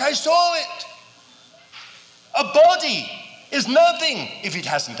flash I saw it. A body is nothing if it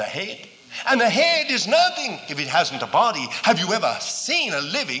hasn't a head. And a head is nothing if it hasn't a body. Have you ever seen a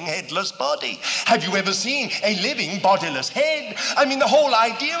living headless body? Have you ever seen a living bodiless head? I mean, the whole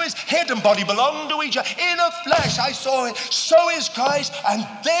idea is head and body belong to each other. In a flash, I saw it. So is Christ. And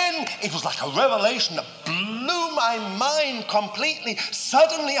then it was like a revelation that blew my mind completely.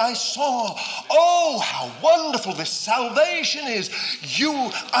 Suddenly I saw, oh, how wonderful this salvation is.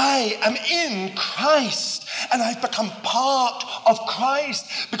 I am in Christ. And I've become part of Christ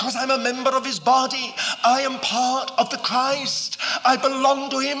because I'm a member of his body. I am part of the Christ. I belong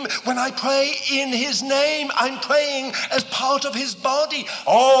to him. When I pray in his name, I'm praying as part of his body.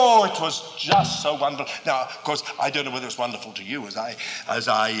 Oh, it was just so wonderful. Now, of course, I don't know whether it's wonderful to you as I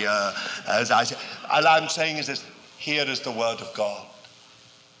say. All I'm saying is this: here is the word of God.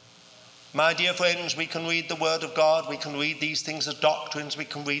 My dear friends, we can read the word of God, we can read these things as doctrines, we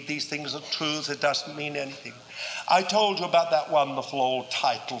can read these things as truths. It doesn't mean anything. I told you about that wonderful old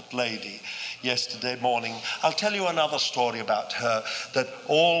titled lady yesterday morning. I'll tell you another story about her that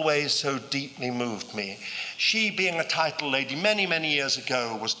always so deeply moved me. She, being a titled lady many, many years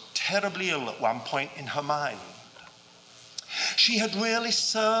ago, was terribly ill at one point in her mind. She had really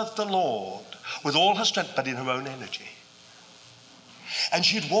served the Lord with all her strength, but in her own energy. And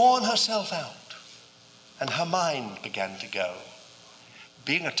she'd worn herself out, and her mind began to go.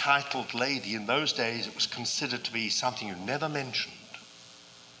 Being a titled lady in those days, it was considered to be something you never mentioned.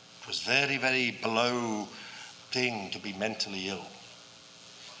 It was very, very below thing to be mentally ill.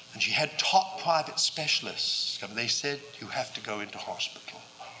 And she had top private specialists. They said, you have to go into hospital.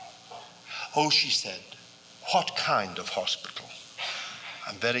 Oh, she said, what kind of hospital?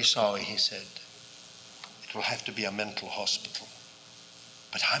 I'm very sorry, he said. It will have to be a mental hospital.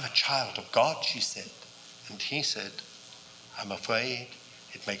 But I'm a child of God, she said. And he said, I'm afraid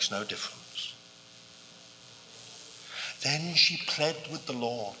it makes no difference. Then she pled with the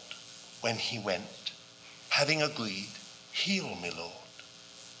Lord when he went, having agreed, heal me, Lord.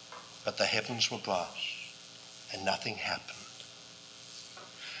 But the heavens were brass and nothing happened.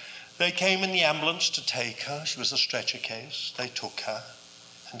 They came in the ambulance to take her. She was a stretcher case. They took her.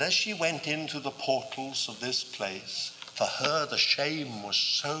 And as she went into the portals of this place, for her the shame was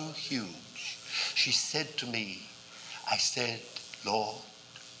so huge. She said to me, I said, Lord,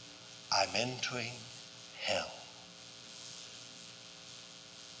 I'm entering hell.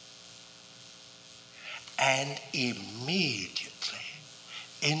 And immediately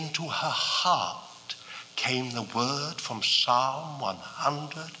into her heart came the word from Psalm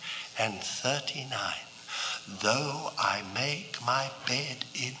 139. Though I make my bed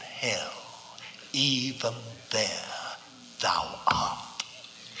in hell, even there thou art.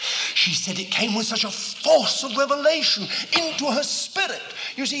 She said it came with such a force of revelation into her spirit.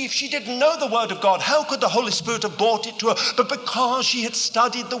 You see, if she didn't know the Word of God, how could the Holy Spirit have brought it to her? But because she had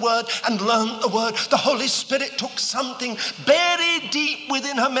studied the Word and learned the Word, the Holy Spirit took something buried deep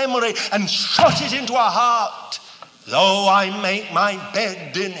within her memory and shot it into her heart. Though I make my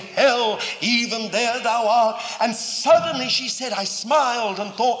bed in hell, even there thou art. And suddenly, she said, I smiled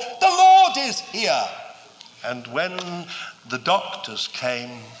and thought, the Lord is here. And when the doctors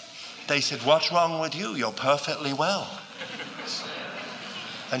came, they said, what's wrong with you? You're perfectly well.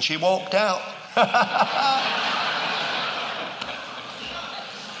 And she walked out.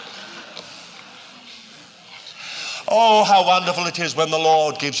 Oh, how wonderful it is when the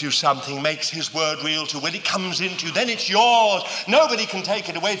Lord gives you something, makes his word real to you. When it comes into you, then it's yours. Nobody can take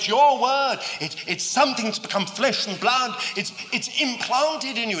it away. It's your word. It's something that's become flesh and blood. It's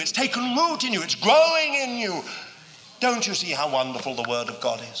implanted in you. It's taken root in you. It's growing in you. Don't you see how wonderful the word of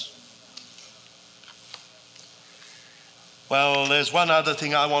God is? Well, there's one other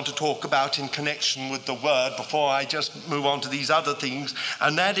thing I want to talk about in connection with the word before I just move on to these other things,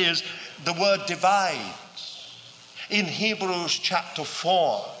 and that is the word divide. In Hebrews chapter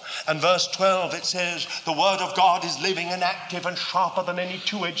 4 and verse 12, it says, the word of God is living and active and sharper than any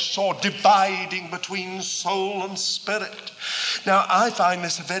two-edged sword, dividing between soul and spirit. Now, I find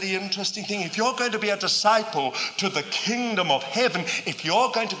this a very interesting thing. If you're going to be a disciple to the kingdom of heaven, if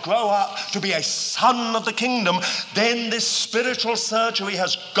you're going to grow up to be a son of the kingdom, then this spiritual surgery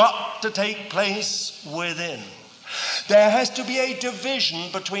has got to take place within. There has to be a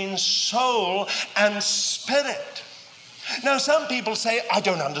division between soul and spirit. Now, some people say, I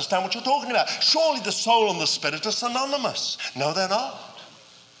don't understand what you're talking about. Surely the soul and the spirit are synonymous. No, they're not.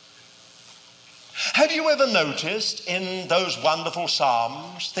 Have you ever noticed in those wonderful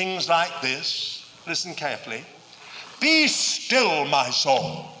psalms things like this? Listen carefully. Be still, my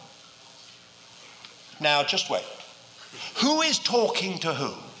soul. Now, just wait. Who is talking to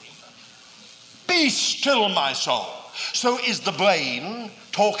who? Be still, my soul. So is the brain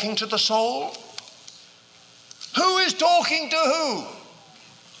talking to the soul? Who is talking to who?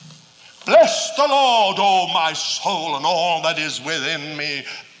 Bless the Lord, O my soul, and all that is within me.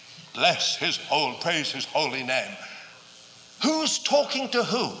 Bless his whole, praise his holy name. Who's talking to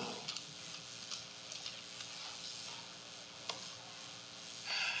who?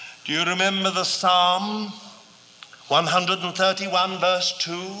 Do you remember the Psalm 131 verse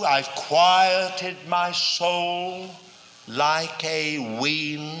 2? I've quieted my soul like a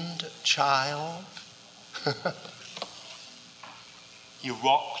weaned child. You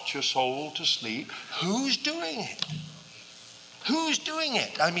rocked your soul to sleep. Who's doing it? Who's doing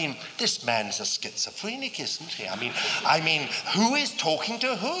it? I mean, this man's a schizophrenic, isn't he? I mean, who is talking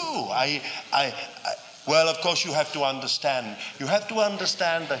to who? Well, of course, you have to understand. You have to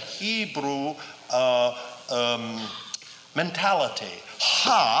understand the Hebrew mentality.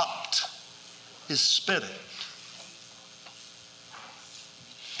 Heart is spirit.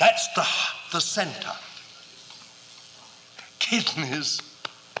 That's the center. Kidneys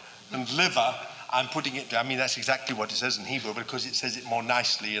and liver, I'm putting it, that's exactly what it says in Hebrew because it says it more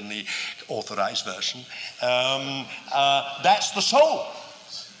nicely in the authorized version. That's the soul.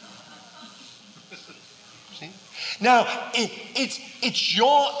 See? Now, it's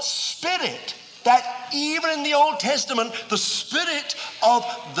your spirit that even in the Old Testament, the spirit of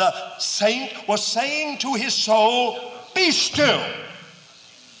the saint was saying to his soul, be still.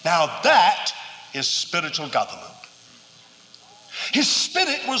 Now that is spiritual government. His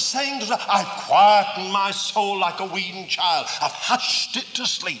spirit was saying to us, I've quietened my soul like a weaned child. I've hushed it to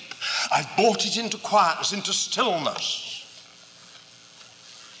sleep. I've brought it into quietness, into stillness.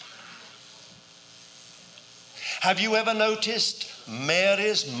 Have you ever noticed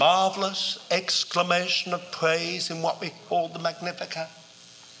Mary's marvelous exclamation of praise in what we call the Magnificat?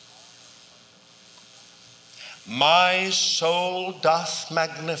 My soul doth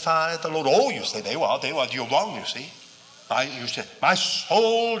magnify the Lord. Oh, you say, they are. You're wrong, you see. You say, my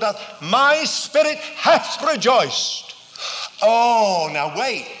soul doth, my spirit hath rejoiced. Oh, now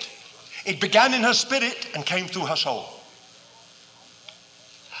wait. It began in her spirit and came through her soul.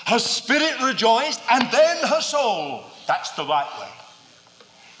 Her spirit rejoiced and then her soul. That's the right way.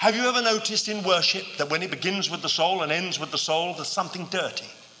 Have you ever noticed in worship that when it begins with the soul and ends with the soul, there's something dirty?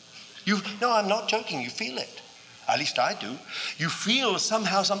 No, I'm not joking. You feel it. At least I do. You feel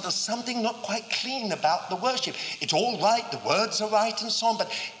somehow there's something not quite clean about the worship. It's all right, the words are right and so on,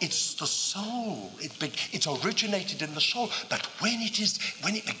 but it's the soul. It's originated in the soul. But when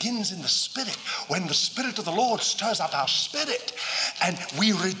it begins in the spirit, when the Spirit of the Lord stirs up our spirit and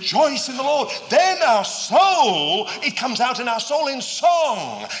we rejoice in the Lord, then our soul, it comes out in our soul in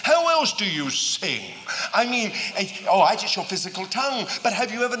song. How else do you sing? I mean, it's your physical tongue. But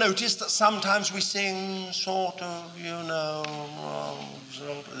have you ever noticed that sometimes we sing sort of,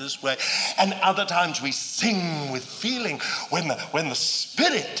 this way, and other times we sing with feeling. When the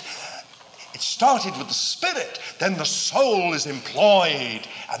spirit, it started with the spirit, then the soul is employed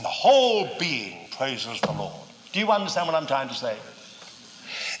and the whole being praises the Lord. Do you understand what I'm trying to say?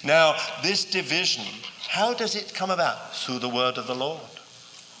 Now, this division, how does it come about? Through the word of the Lord.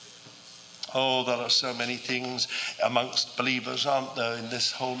 Oh, there are so many things amongst believers, aren't there, in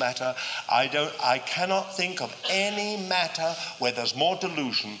this whole matter? I cannot think of any matter where there's more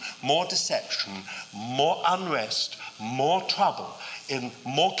delusion, more deception, more unrest, more trouble, in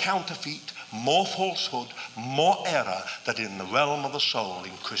more counterfeit, more falsehood, more error than in the realm of the soul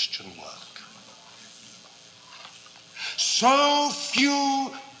in Christian work. So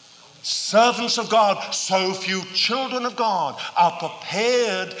few servants of God, so few children of God are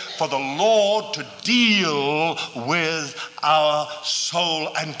prepared for the Lord to deal with our soul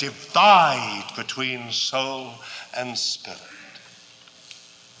and divide between soul and spirit.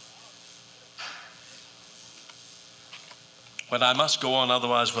 But I must go on,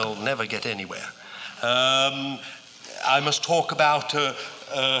 otherwise we'll never get anywhere. I must talk about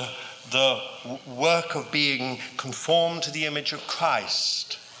the work of being conformed to the image of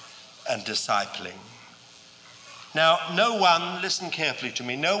Christ and discipling. Now, no one, listen carefully to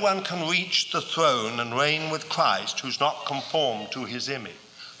me, no one can reach the throne and reign with Christ who's not conformed to his image.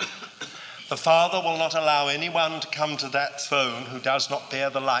 The Father will not allow anyone to come to that throne who does not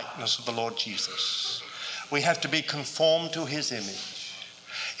bear the likeness of the Lord Jesus. We have to be conformed to his image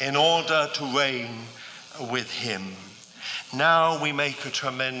in order to reign with him. Now we make a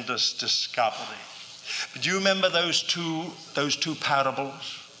tremendous discovery. Do you remember those two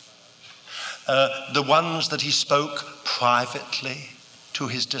parables? The ones that he spoke privately to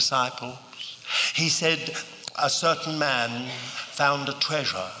his disciples. He said a certain man found a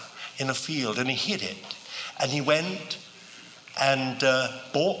treasure in a field and he hid it. And he went and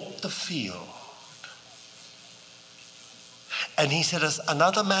bought the field. And he said, as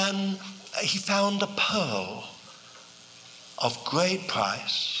another man, he found a pearl of great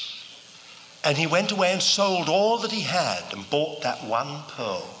price. And he went away and sold all that he had and bought that one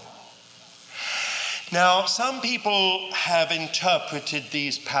pearl. Now, some people have interpreted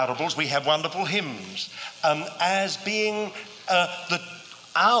these parables, we have wonderful hymns, as being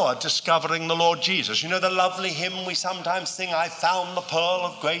our discovering the Lord Jesus. You know the lovely hymn we sometimes sing, I found the pearl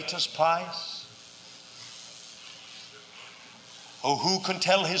of greatest price. Oh, who can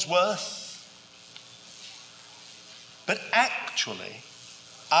tell his worth? But actually,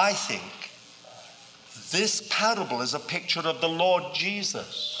 I think this parable is a picture of the Lord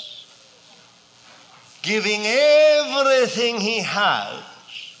Jesus giving everything he has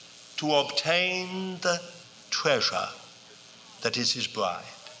to obtain the treasure that is his bride.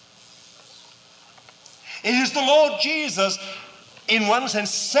 It is the Lord Jesus, in one sense,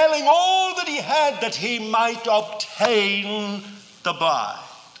 selling all that he had that he might obtain the bride.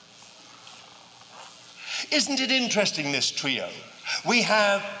 Isn't it interesting, this trio? We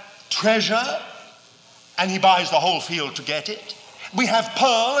have treasure, and he buys the whole field to get it. We have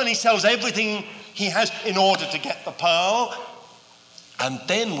pearl, and he sells everything he has in order to get the pearl. And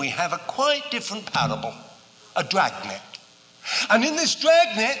then we have a quite different parable, a dragnet. And in this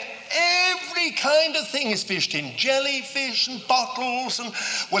dragnet, every kind of thing is fished in, jellyfish and bottles, and,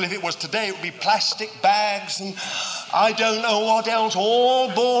 well, if it was today, it would be plastic bags, and I don't know what else,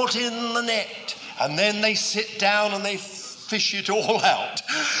 all bought in the net. And then they sit down and they fish it all out.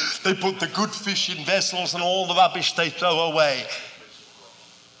 They put the good fish in vessels and all the rubbish they throw away.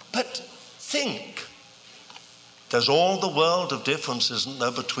 But think, There's all the world of difference, isn't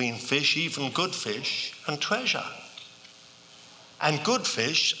there, between fish, even good fish, and treasure. And good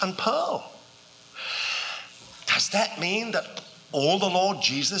fish and pearl. Does that mean that all the Lord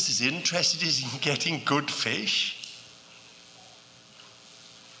Jesus is interested is in getting good fish?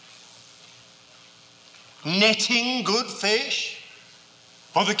 Netting good fish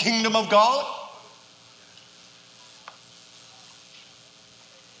for the kingdom of God?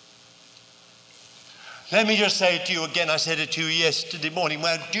 Let me just say it to you again. I said it to you yesterday morning.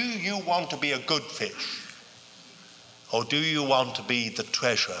 Well, do you want to be a good fish? Or do you want to be the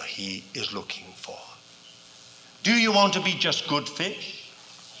treasure he is looking for? Do you want to be just good fish?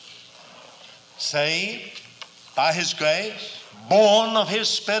 Saved by his grace, born of his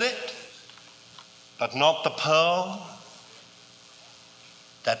spirit, but not the pearl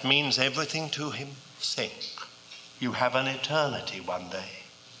that means everything to him? Think. You have an eternity one day.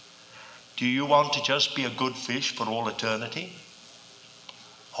 Do you want to just be a good fish for all eternity?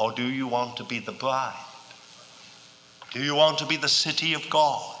 Or do you want to be the bride? Do you want to be the city of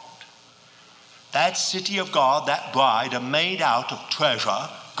God? That city of God, that bride, are made out of treasure,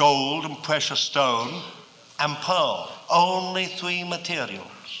 gold and precious stone, and pearl. Only three materials.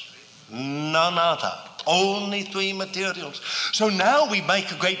 None other. Only three materials. So now we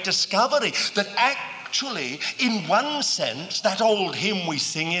make a great discovery that actually, in one sense, that old hymn we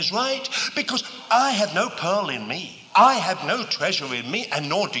sing is right, because I have no pearl in me. I have no treasure in me, and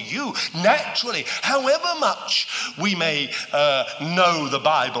nor do you. Naturally, however much we may know the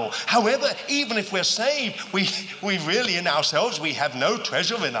Bible, however, even if we're saved, we really in ourselves, we have no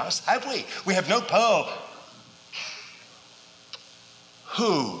treasure in us, have we? We have no pearl.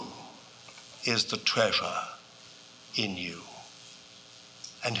 Who is the treasure in you?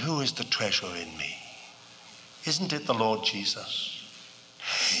 And who is the treasure in me? Isn't it the Lord Jesus?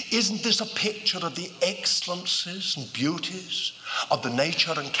 Isn't this a picture of the excellencies and beauties of the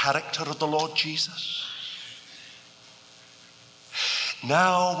nature and character of the Lord Jesus?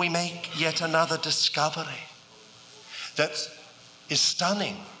 Now we make yet another discovery that is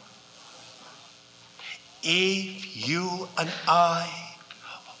stunning. If you and I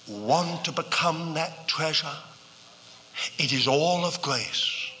want to become that treasure, it is all of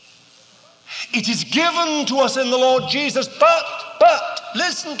grace. It is given to us in the Lord Jesus, but,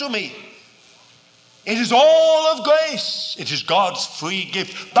 listen to me. It is all of grace. It is God's free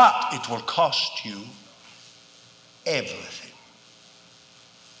gift, but it will cost you everything.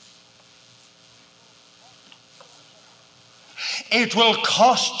 It will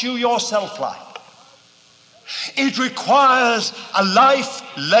cost you your self-life. It requires a life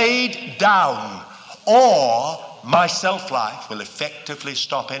laid down, or my self-life will effectively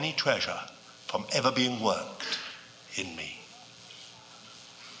stop any treasure from ever being worked in me.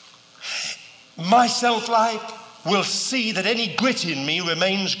 My self-life will see that any grit in me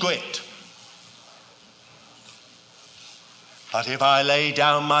remains grit. But if I lay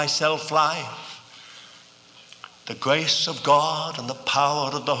down my self-life, the grace of God and the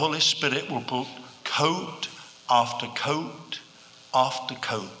power of the Holy Spirit will put coat after coat after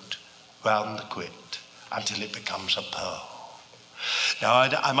coat round the grit until it becomes a pearl. Now,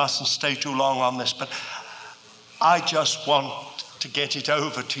 I mustn't stay too long on this, but I just want to get it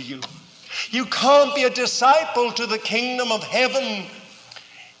over to you. You can't be a disciple to the kingdom of heaven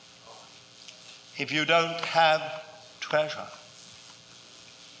if you don't have treasure.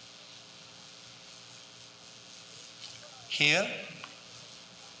 Here,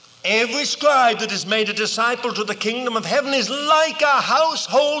 every scribe that is made a disciple to the kingdom of heaven is like a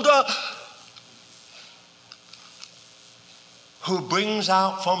householder who brings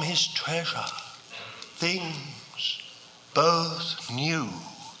out from his treasure things both new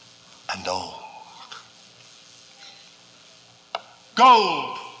and old.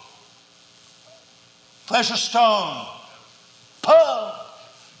 Gold, precious stone, pearl.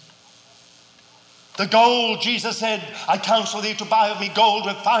 The gold, Jesus said, I counsel thee to buy of me gold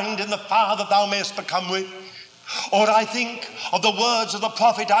refined in the fire that thou mayest become rich. Or I think of the words of the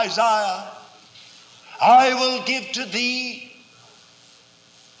prophet Isaiah, I will give to thee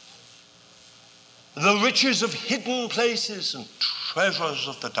the riches of hidden places and treasures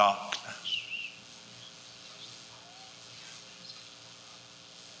of the darkness.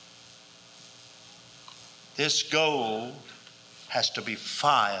 This gold has to be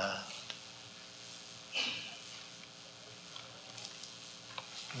fired.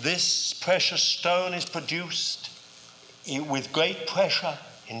 This precious stone is produced with great pressure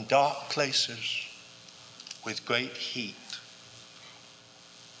in dark places, with great heat.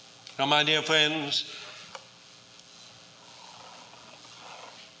 Now, my dear friends,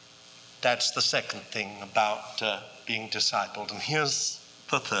 That's the second thing about being discipled. And here's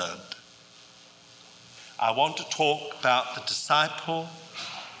the third. I want to talk about the disciple.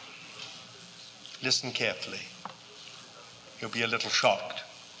 Listen carefully. You'll be a little shocked.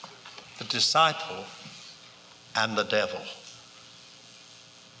 The disciple and the devil.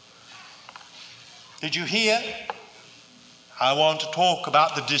 Did you hear? I want to talk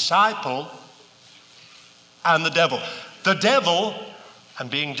about the disciple and the devil. The devil and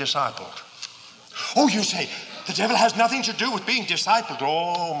being discipled. Oh, you say, the devil has nothing to do with being discipled.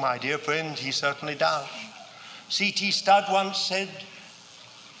 Oh, my dear friend, he certainly does. C.T. Studd once said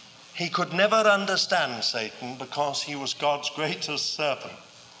he could never understand Satan because he was God's greatest serpent.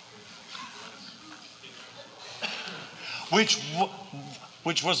 Which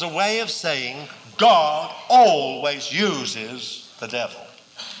was a way of saying God always uses the devil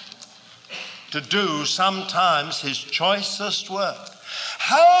to do sometimes his choicest work.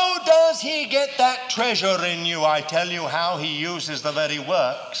 How does he get that treasure in you? I tell you how he uses the very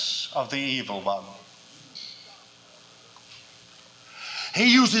works of the evil one.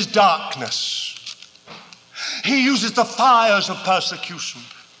 He uses darkness. He uses the fires of persecution.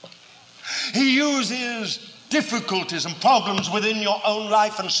 He uses difficulties and problems within your own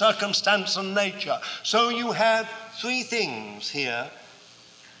life and circumstance and nature. So you have three things here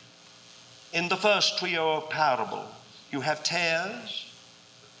in the first trio of parable. You have tares,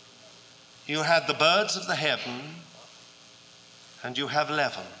 you have the birds of the heaven, and you have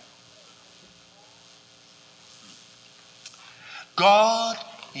leaven. God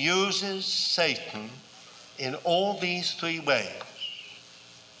uses Satan in all these three ways.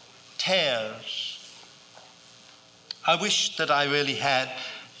 Tares. I wish that I really had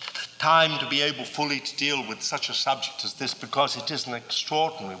time to be able fully to deal with such a subject as this, because it is an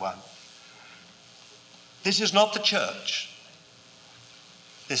extraordinary one. This is not the church.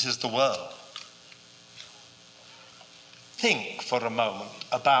 This is the world. Think for a moment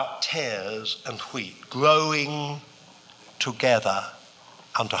about tares and wheat growing together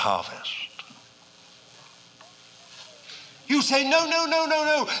unto harvest. You say, no.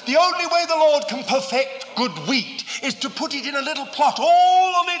 The only way the Lord can perfect good wheat is to put it in a little plot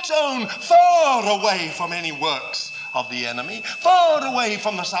all on its own, far away from any works of the enemy, far away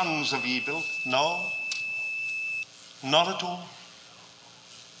from the sons of evil. No, not at all.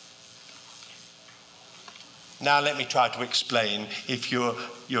 Now let me try to explain, if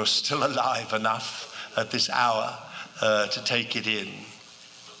you're still alive enough at this hour to take it in.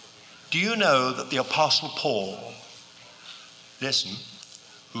 Do you know that the Apostle Paul, listen,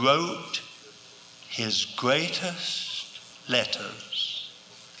 wrote his greatest letters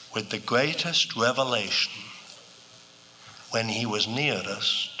with the greatest revelation when he was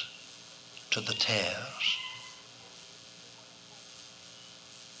nearest to the tares?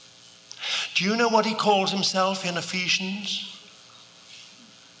 Do you know what he calls himself in Ephesians?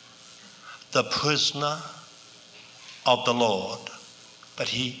 The prisoner of the Lord. But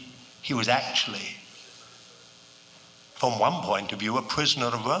he was actually, from one point of view, a prisoner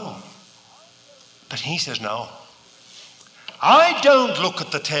of Rome. But he says, no, I don't look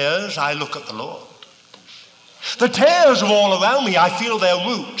at the tares, I look at the Lord. The tares are all around me, I feel their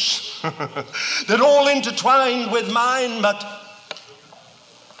roots. They're all intertwined with mine, but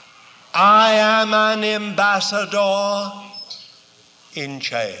I am an ambassador in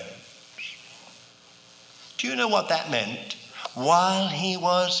chains. Do you know what that meant? While he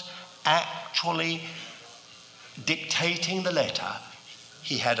was actually dictating the letter,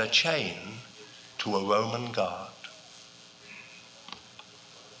 he had a chain to a Roman guard.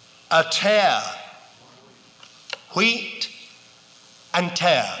 A tare, wheat and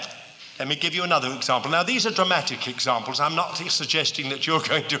tare. Let me give you another example. Now, these are dramatic examples. I'm not suggesting that you're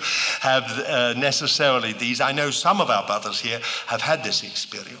going to have necessarily these. I know some of our brothers here have had this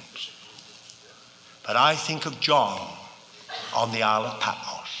experience. But I think of John on the Isle of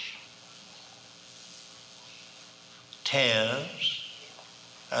Patmos. Tares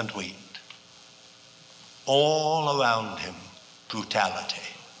and wheat. All around him, brutality.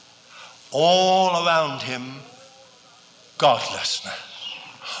 All around him, godlessness.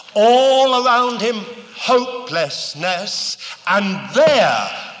 All around him, hopelessness. And there,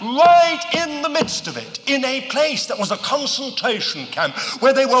 right in the midst of it, in a place that was a concentration camp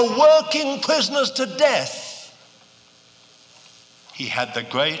where they were working prisoners to death, he had the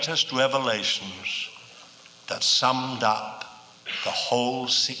greatest revelations that summed up the whole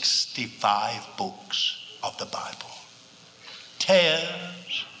 65 books of the Bible.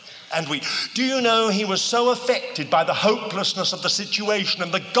 Tares and wheat. Do you know he was so affected by the hopelessness of the situation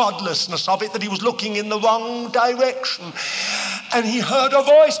and the godlessness of it that he was looking in the wrong direction? And he heard a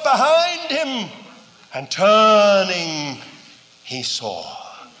voice behind him, and turning, he saw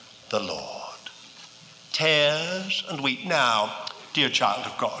the Lord. Tares and wheat. Now, dear child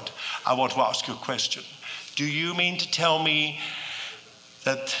of God, I want to ask you a question. Do you mean to tell me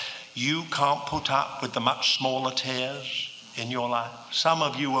that you can't put up with the much smaller tares in your life? Some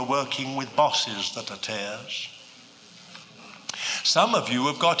of you are working with bosses that are tares. Some of you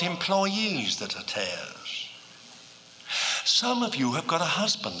have got employees that are tares. Some of you have got a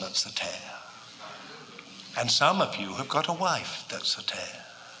husband that's a tear. And some of you have got a wife that's a tear.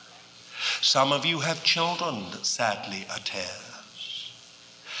 Some of you have children that sadly are tares.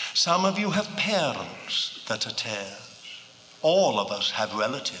 Some of you have parents that are tares. All of us have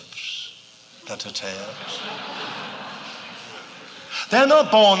relatives that are tares. They're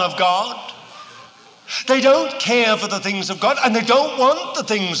not born of God. They don't care for the things of God, and they don't want the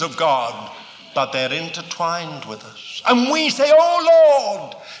things of God, but they're intertwined with us. And we say, oh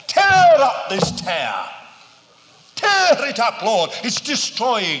Lord, tear up this tear. Tear it up, Lord. It's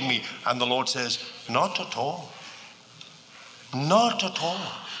destroying me. And the Lord says, not at all. Not at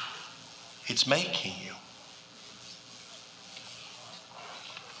all. It's making you.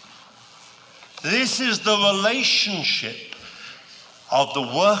 This is the relationship of the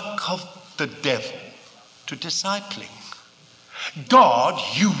work of the devil to discipling. God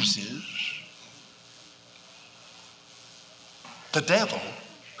uses the devil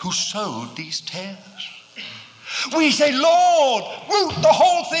who sowed these tares. We say, Lord, root the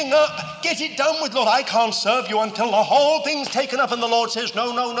whole thing up. Get it done with, Lord. I can't serve you until the whole thing's taken up. And the Lord says,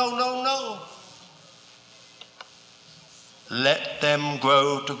 no, no, no, no, no. Let them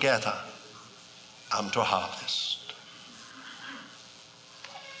grow together unto harvest.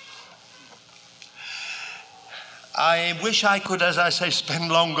 I wish I could, as I say,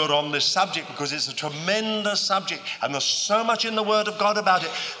 spend longer on this subject because it's a tremendous subject and there's so much in the Word of God about it.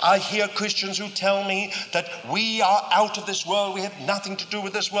 I hear Christians who tell me that we are out of this world, we have nothing to do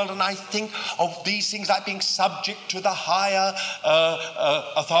with this world, and I think of these things like being subject to the higher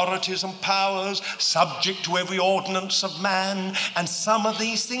authorities and powers, subject to every ordinance of man, and some of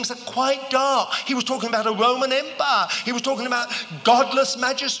these things are quite dark. He was talking about a Roman empire. He was talking about godless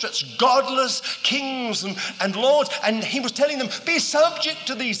magistrates, godless kings and lords. And he was telling them, be subject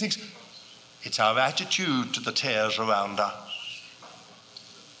to these things. It's our attitude to the tares around us.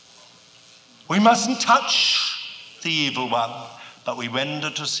 We mustn't touch the evil one, but we render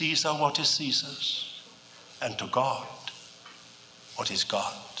to Caesar what is Caesar's, and to God what is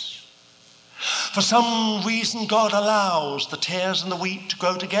God's. For some reason, God allows the tares and the wheat to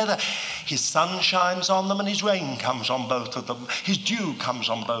grow together. His sun shines on them and his rain comes on both of them. His dew comes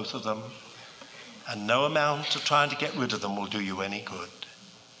on both of them. And no amount of trying to get rid of them will do you any good.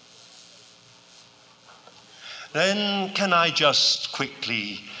 Then can I just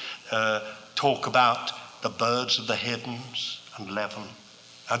quickly talk about the birds of the heavens and leaven?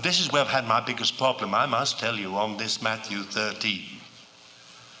 Now this is where I've had my biggest problem, I must tell you, on this Matthew 13.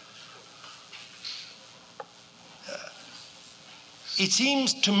 It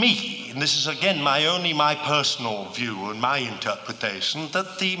seems to me, and this is again my personal view and my interpretation,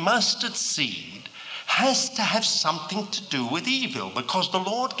 that the mustard seed has to have something to do with evil, because the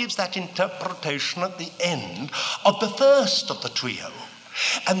Lord gives that interpretation at the end of the first of the trio.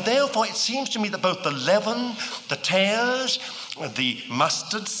 And therefore it seems to me that both the leaven, the tares, the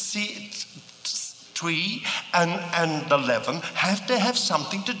mustard seed tree and the leaven have to have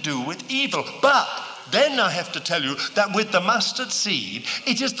something to do with evil. But then I have to tell you that with the mustard seed,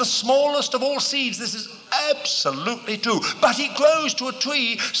 it is the smallest of all seeds. This is absolutely true. But it grows to a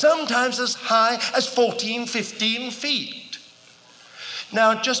tree sometimes as high as 14, 15 feet.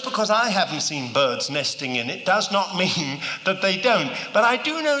 Now, just because I haven't seen birds nesting in it does not mean that they don't. But I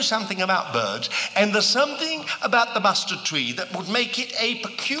do know something about birds, and there's something about the mustard tree that would make it a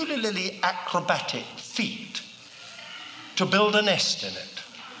peculiarly acrobatic feat to build a nest in it.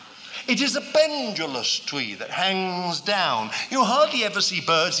 It is a pendulous tree that hangs down. You hardly ever see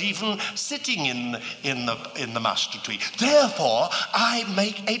birds even sitting in the mustard tree. Therefore, I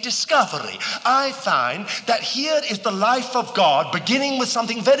make a discovery. I find that here is the life of God, beginning with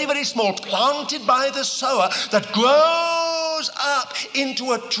something very, very small, planted by the sower, that grows up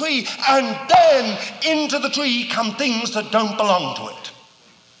into a tree, and then into the tree come things that don't belong to it.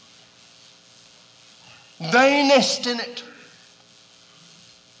 They nest in it.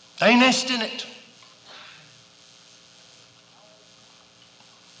 They nest in it.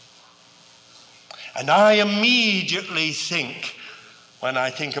 And I immediately think, when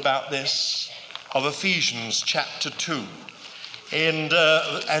I think about this, of Ephesians chapter 2 and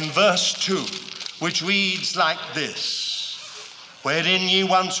verse 2, which reads like this: wherein ye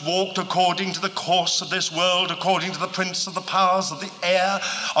once walked according to the course of this world, according to the prince of the powers of the air,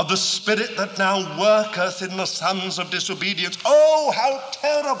 of the spirit that now worketh in the sons of disobedience. Oh, how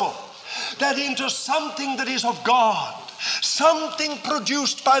terrible that into something that is of God, something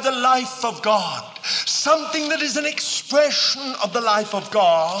produced by the life of God, something that is an expression of the life of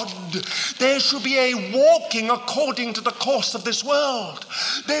God, there should be a walking according to the course of this world.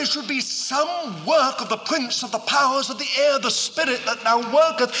 There should be some work of the prince of the powers of the air, the spirit that now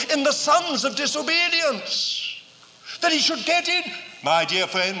worketh in the sons of disobedience. That he should get in. My dear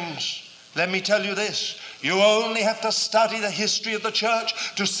friends, let me tell you this. You only have to study the history of the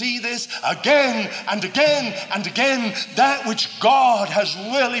church to see this again and again and again. That which God has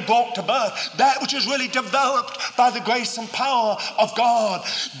really brought to birth, that which is really developed by the grace and power of God.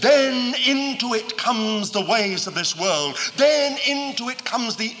 Then into it comes the ways of this world. Then into it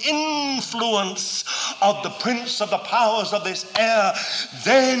comes the influence of the prince of the powers of this air.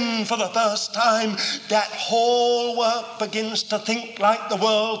 Then for the first time, that whole work begins to think like the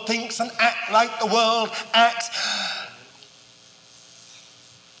world thinks and act like the world acts.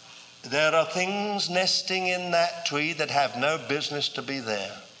 There are things nesting in that tree that have no business to be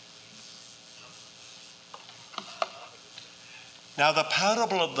there. Now, the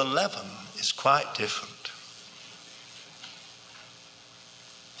parable of the leaven is quite different.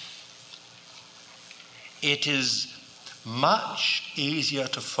 It is much easier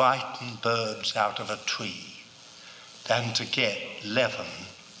to frighten birds out of a tree than to get leaven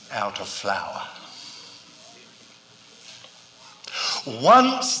out of flour.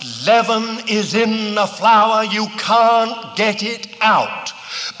 Once leaven is in the flour, you can't get it out.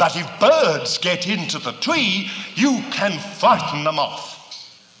 But if birds get into the tree, you can frighten them off.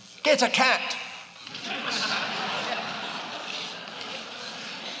 Get a cat.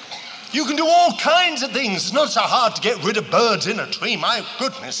 You can do all kinds of things. It's not so hard to get rid of birds in a tree. My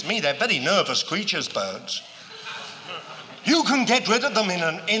goodness me, they're very nervous creatures, birds. You can get rid of them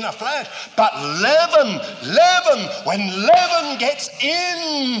in a flash. But leaven, when leaven gets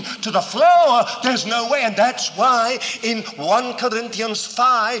into the flour, there's no way. And that's why in 1 Corinthians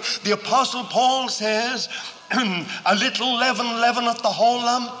 5, the Apostle Paul says, a little leaven leaveneth the whole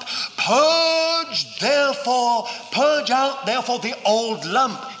lump. Purge out therefore the old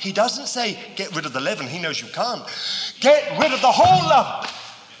lump. He doesn't say get rid of the leaven. He knows you can't. Get rid of the whole lump.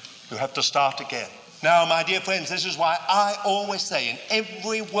 You have to start again. Now, my dear friends, this is why I always say in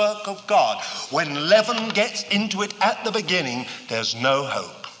every work of God, when leaven gets into it at the beginning, there's no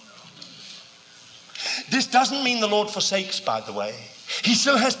hope. This doesn't mean the Lord forsakes, by the way. He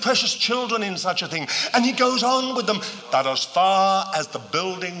still has precious children in such a thing, and he goes on with them. But as far as the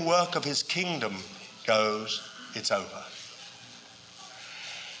building work of his kingdom goes, it's over.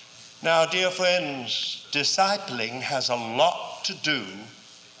 Now, dear friends, discipling has a lot to do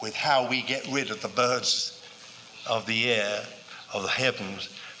with how we get rid of the birds of the air, of the heavens,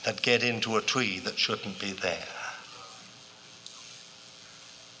 that get into a tree that shouldn't be there.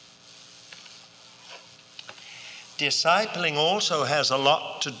 Discipling also has a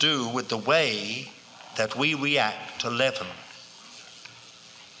lot to do with the way that we react to leaven.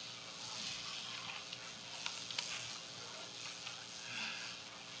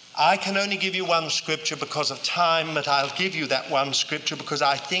 I can only give you one scripture because of time, but I'll give you that one scripture because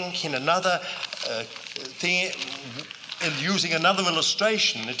I think in another thing, using another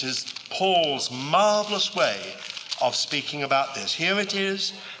illustration, it is Paul's marvelous way of speaking about this. Here it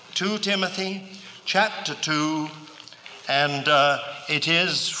is, 2 Timothy chapter 2, and it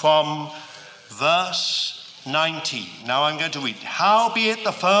is from verse 19. Now I'm going to read. Howbeit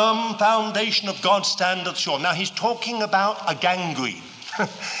the firm foundation of God standeth sure. Now he's talking about a gangrene.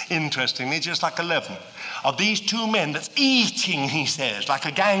 Interestingly, just like a leaven. Of these two men that's eating, he says, like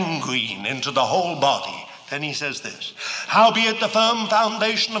a gangrene into the whole body. Then he says this. Howbeit the firm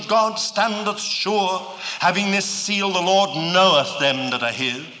foundation of God standeth sure, having this seal, the Lord knoweth them that are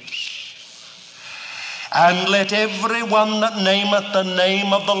his. And let every one that nameth the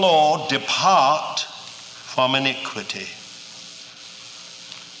name of the Lord depart from iniquity.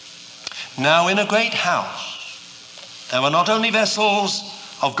 Now in a great house there were not only vessels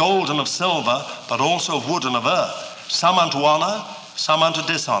of gold and of silver, but also of wood and of earth, some unto honor, some unto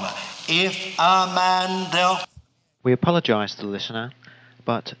dishonor. If a man therefore... We apologise to the listener,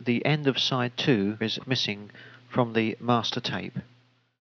 but the end of side 2 is missing from the master tape.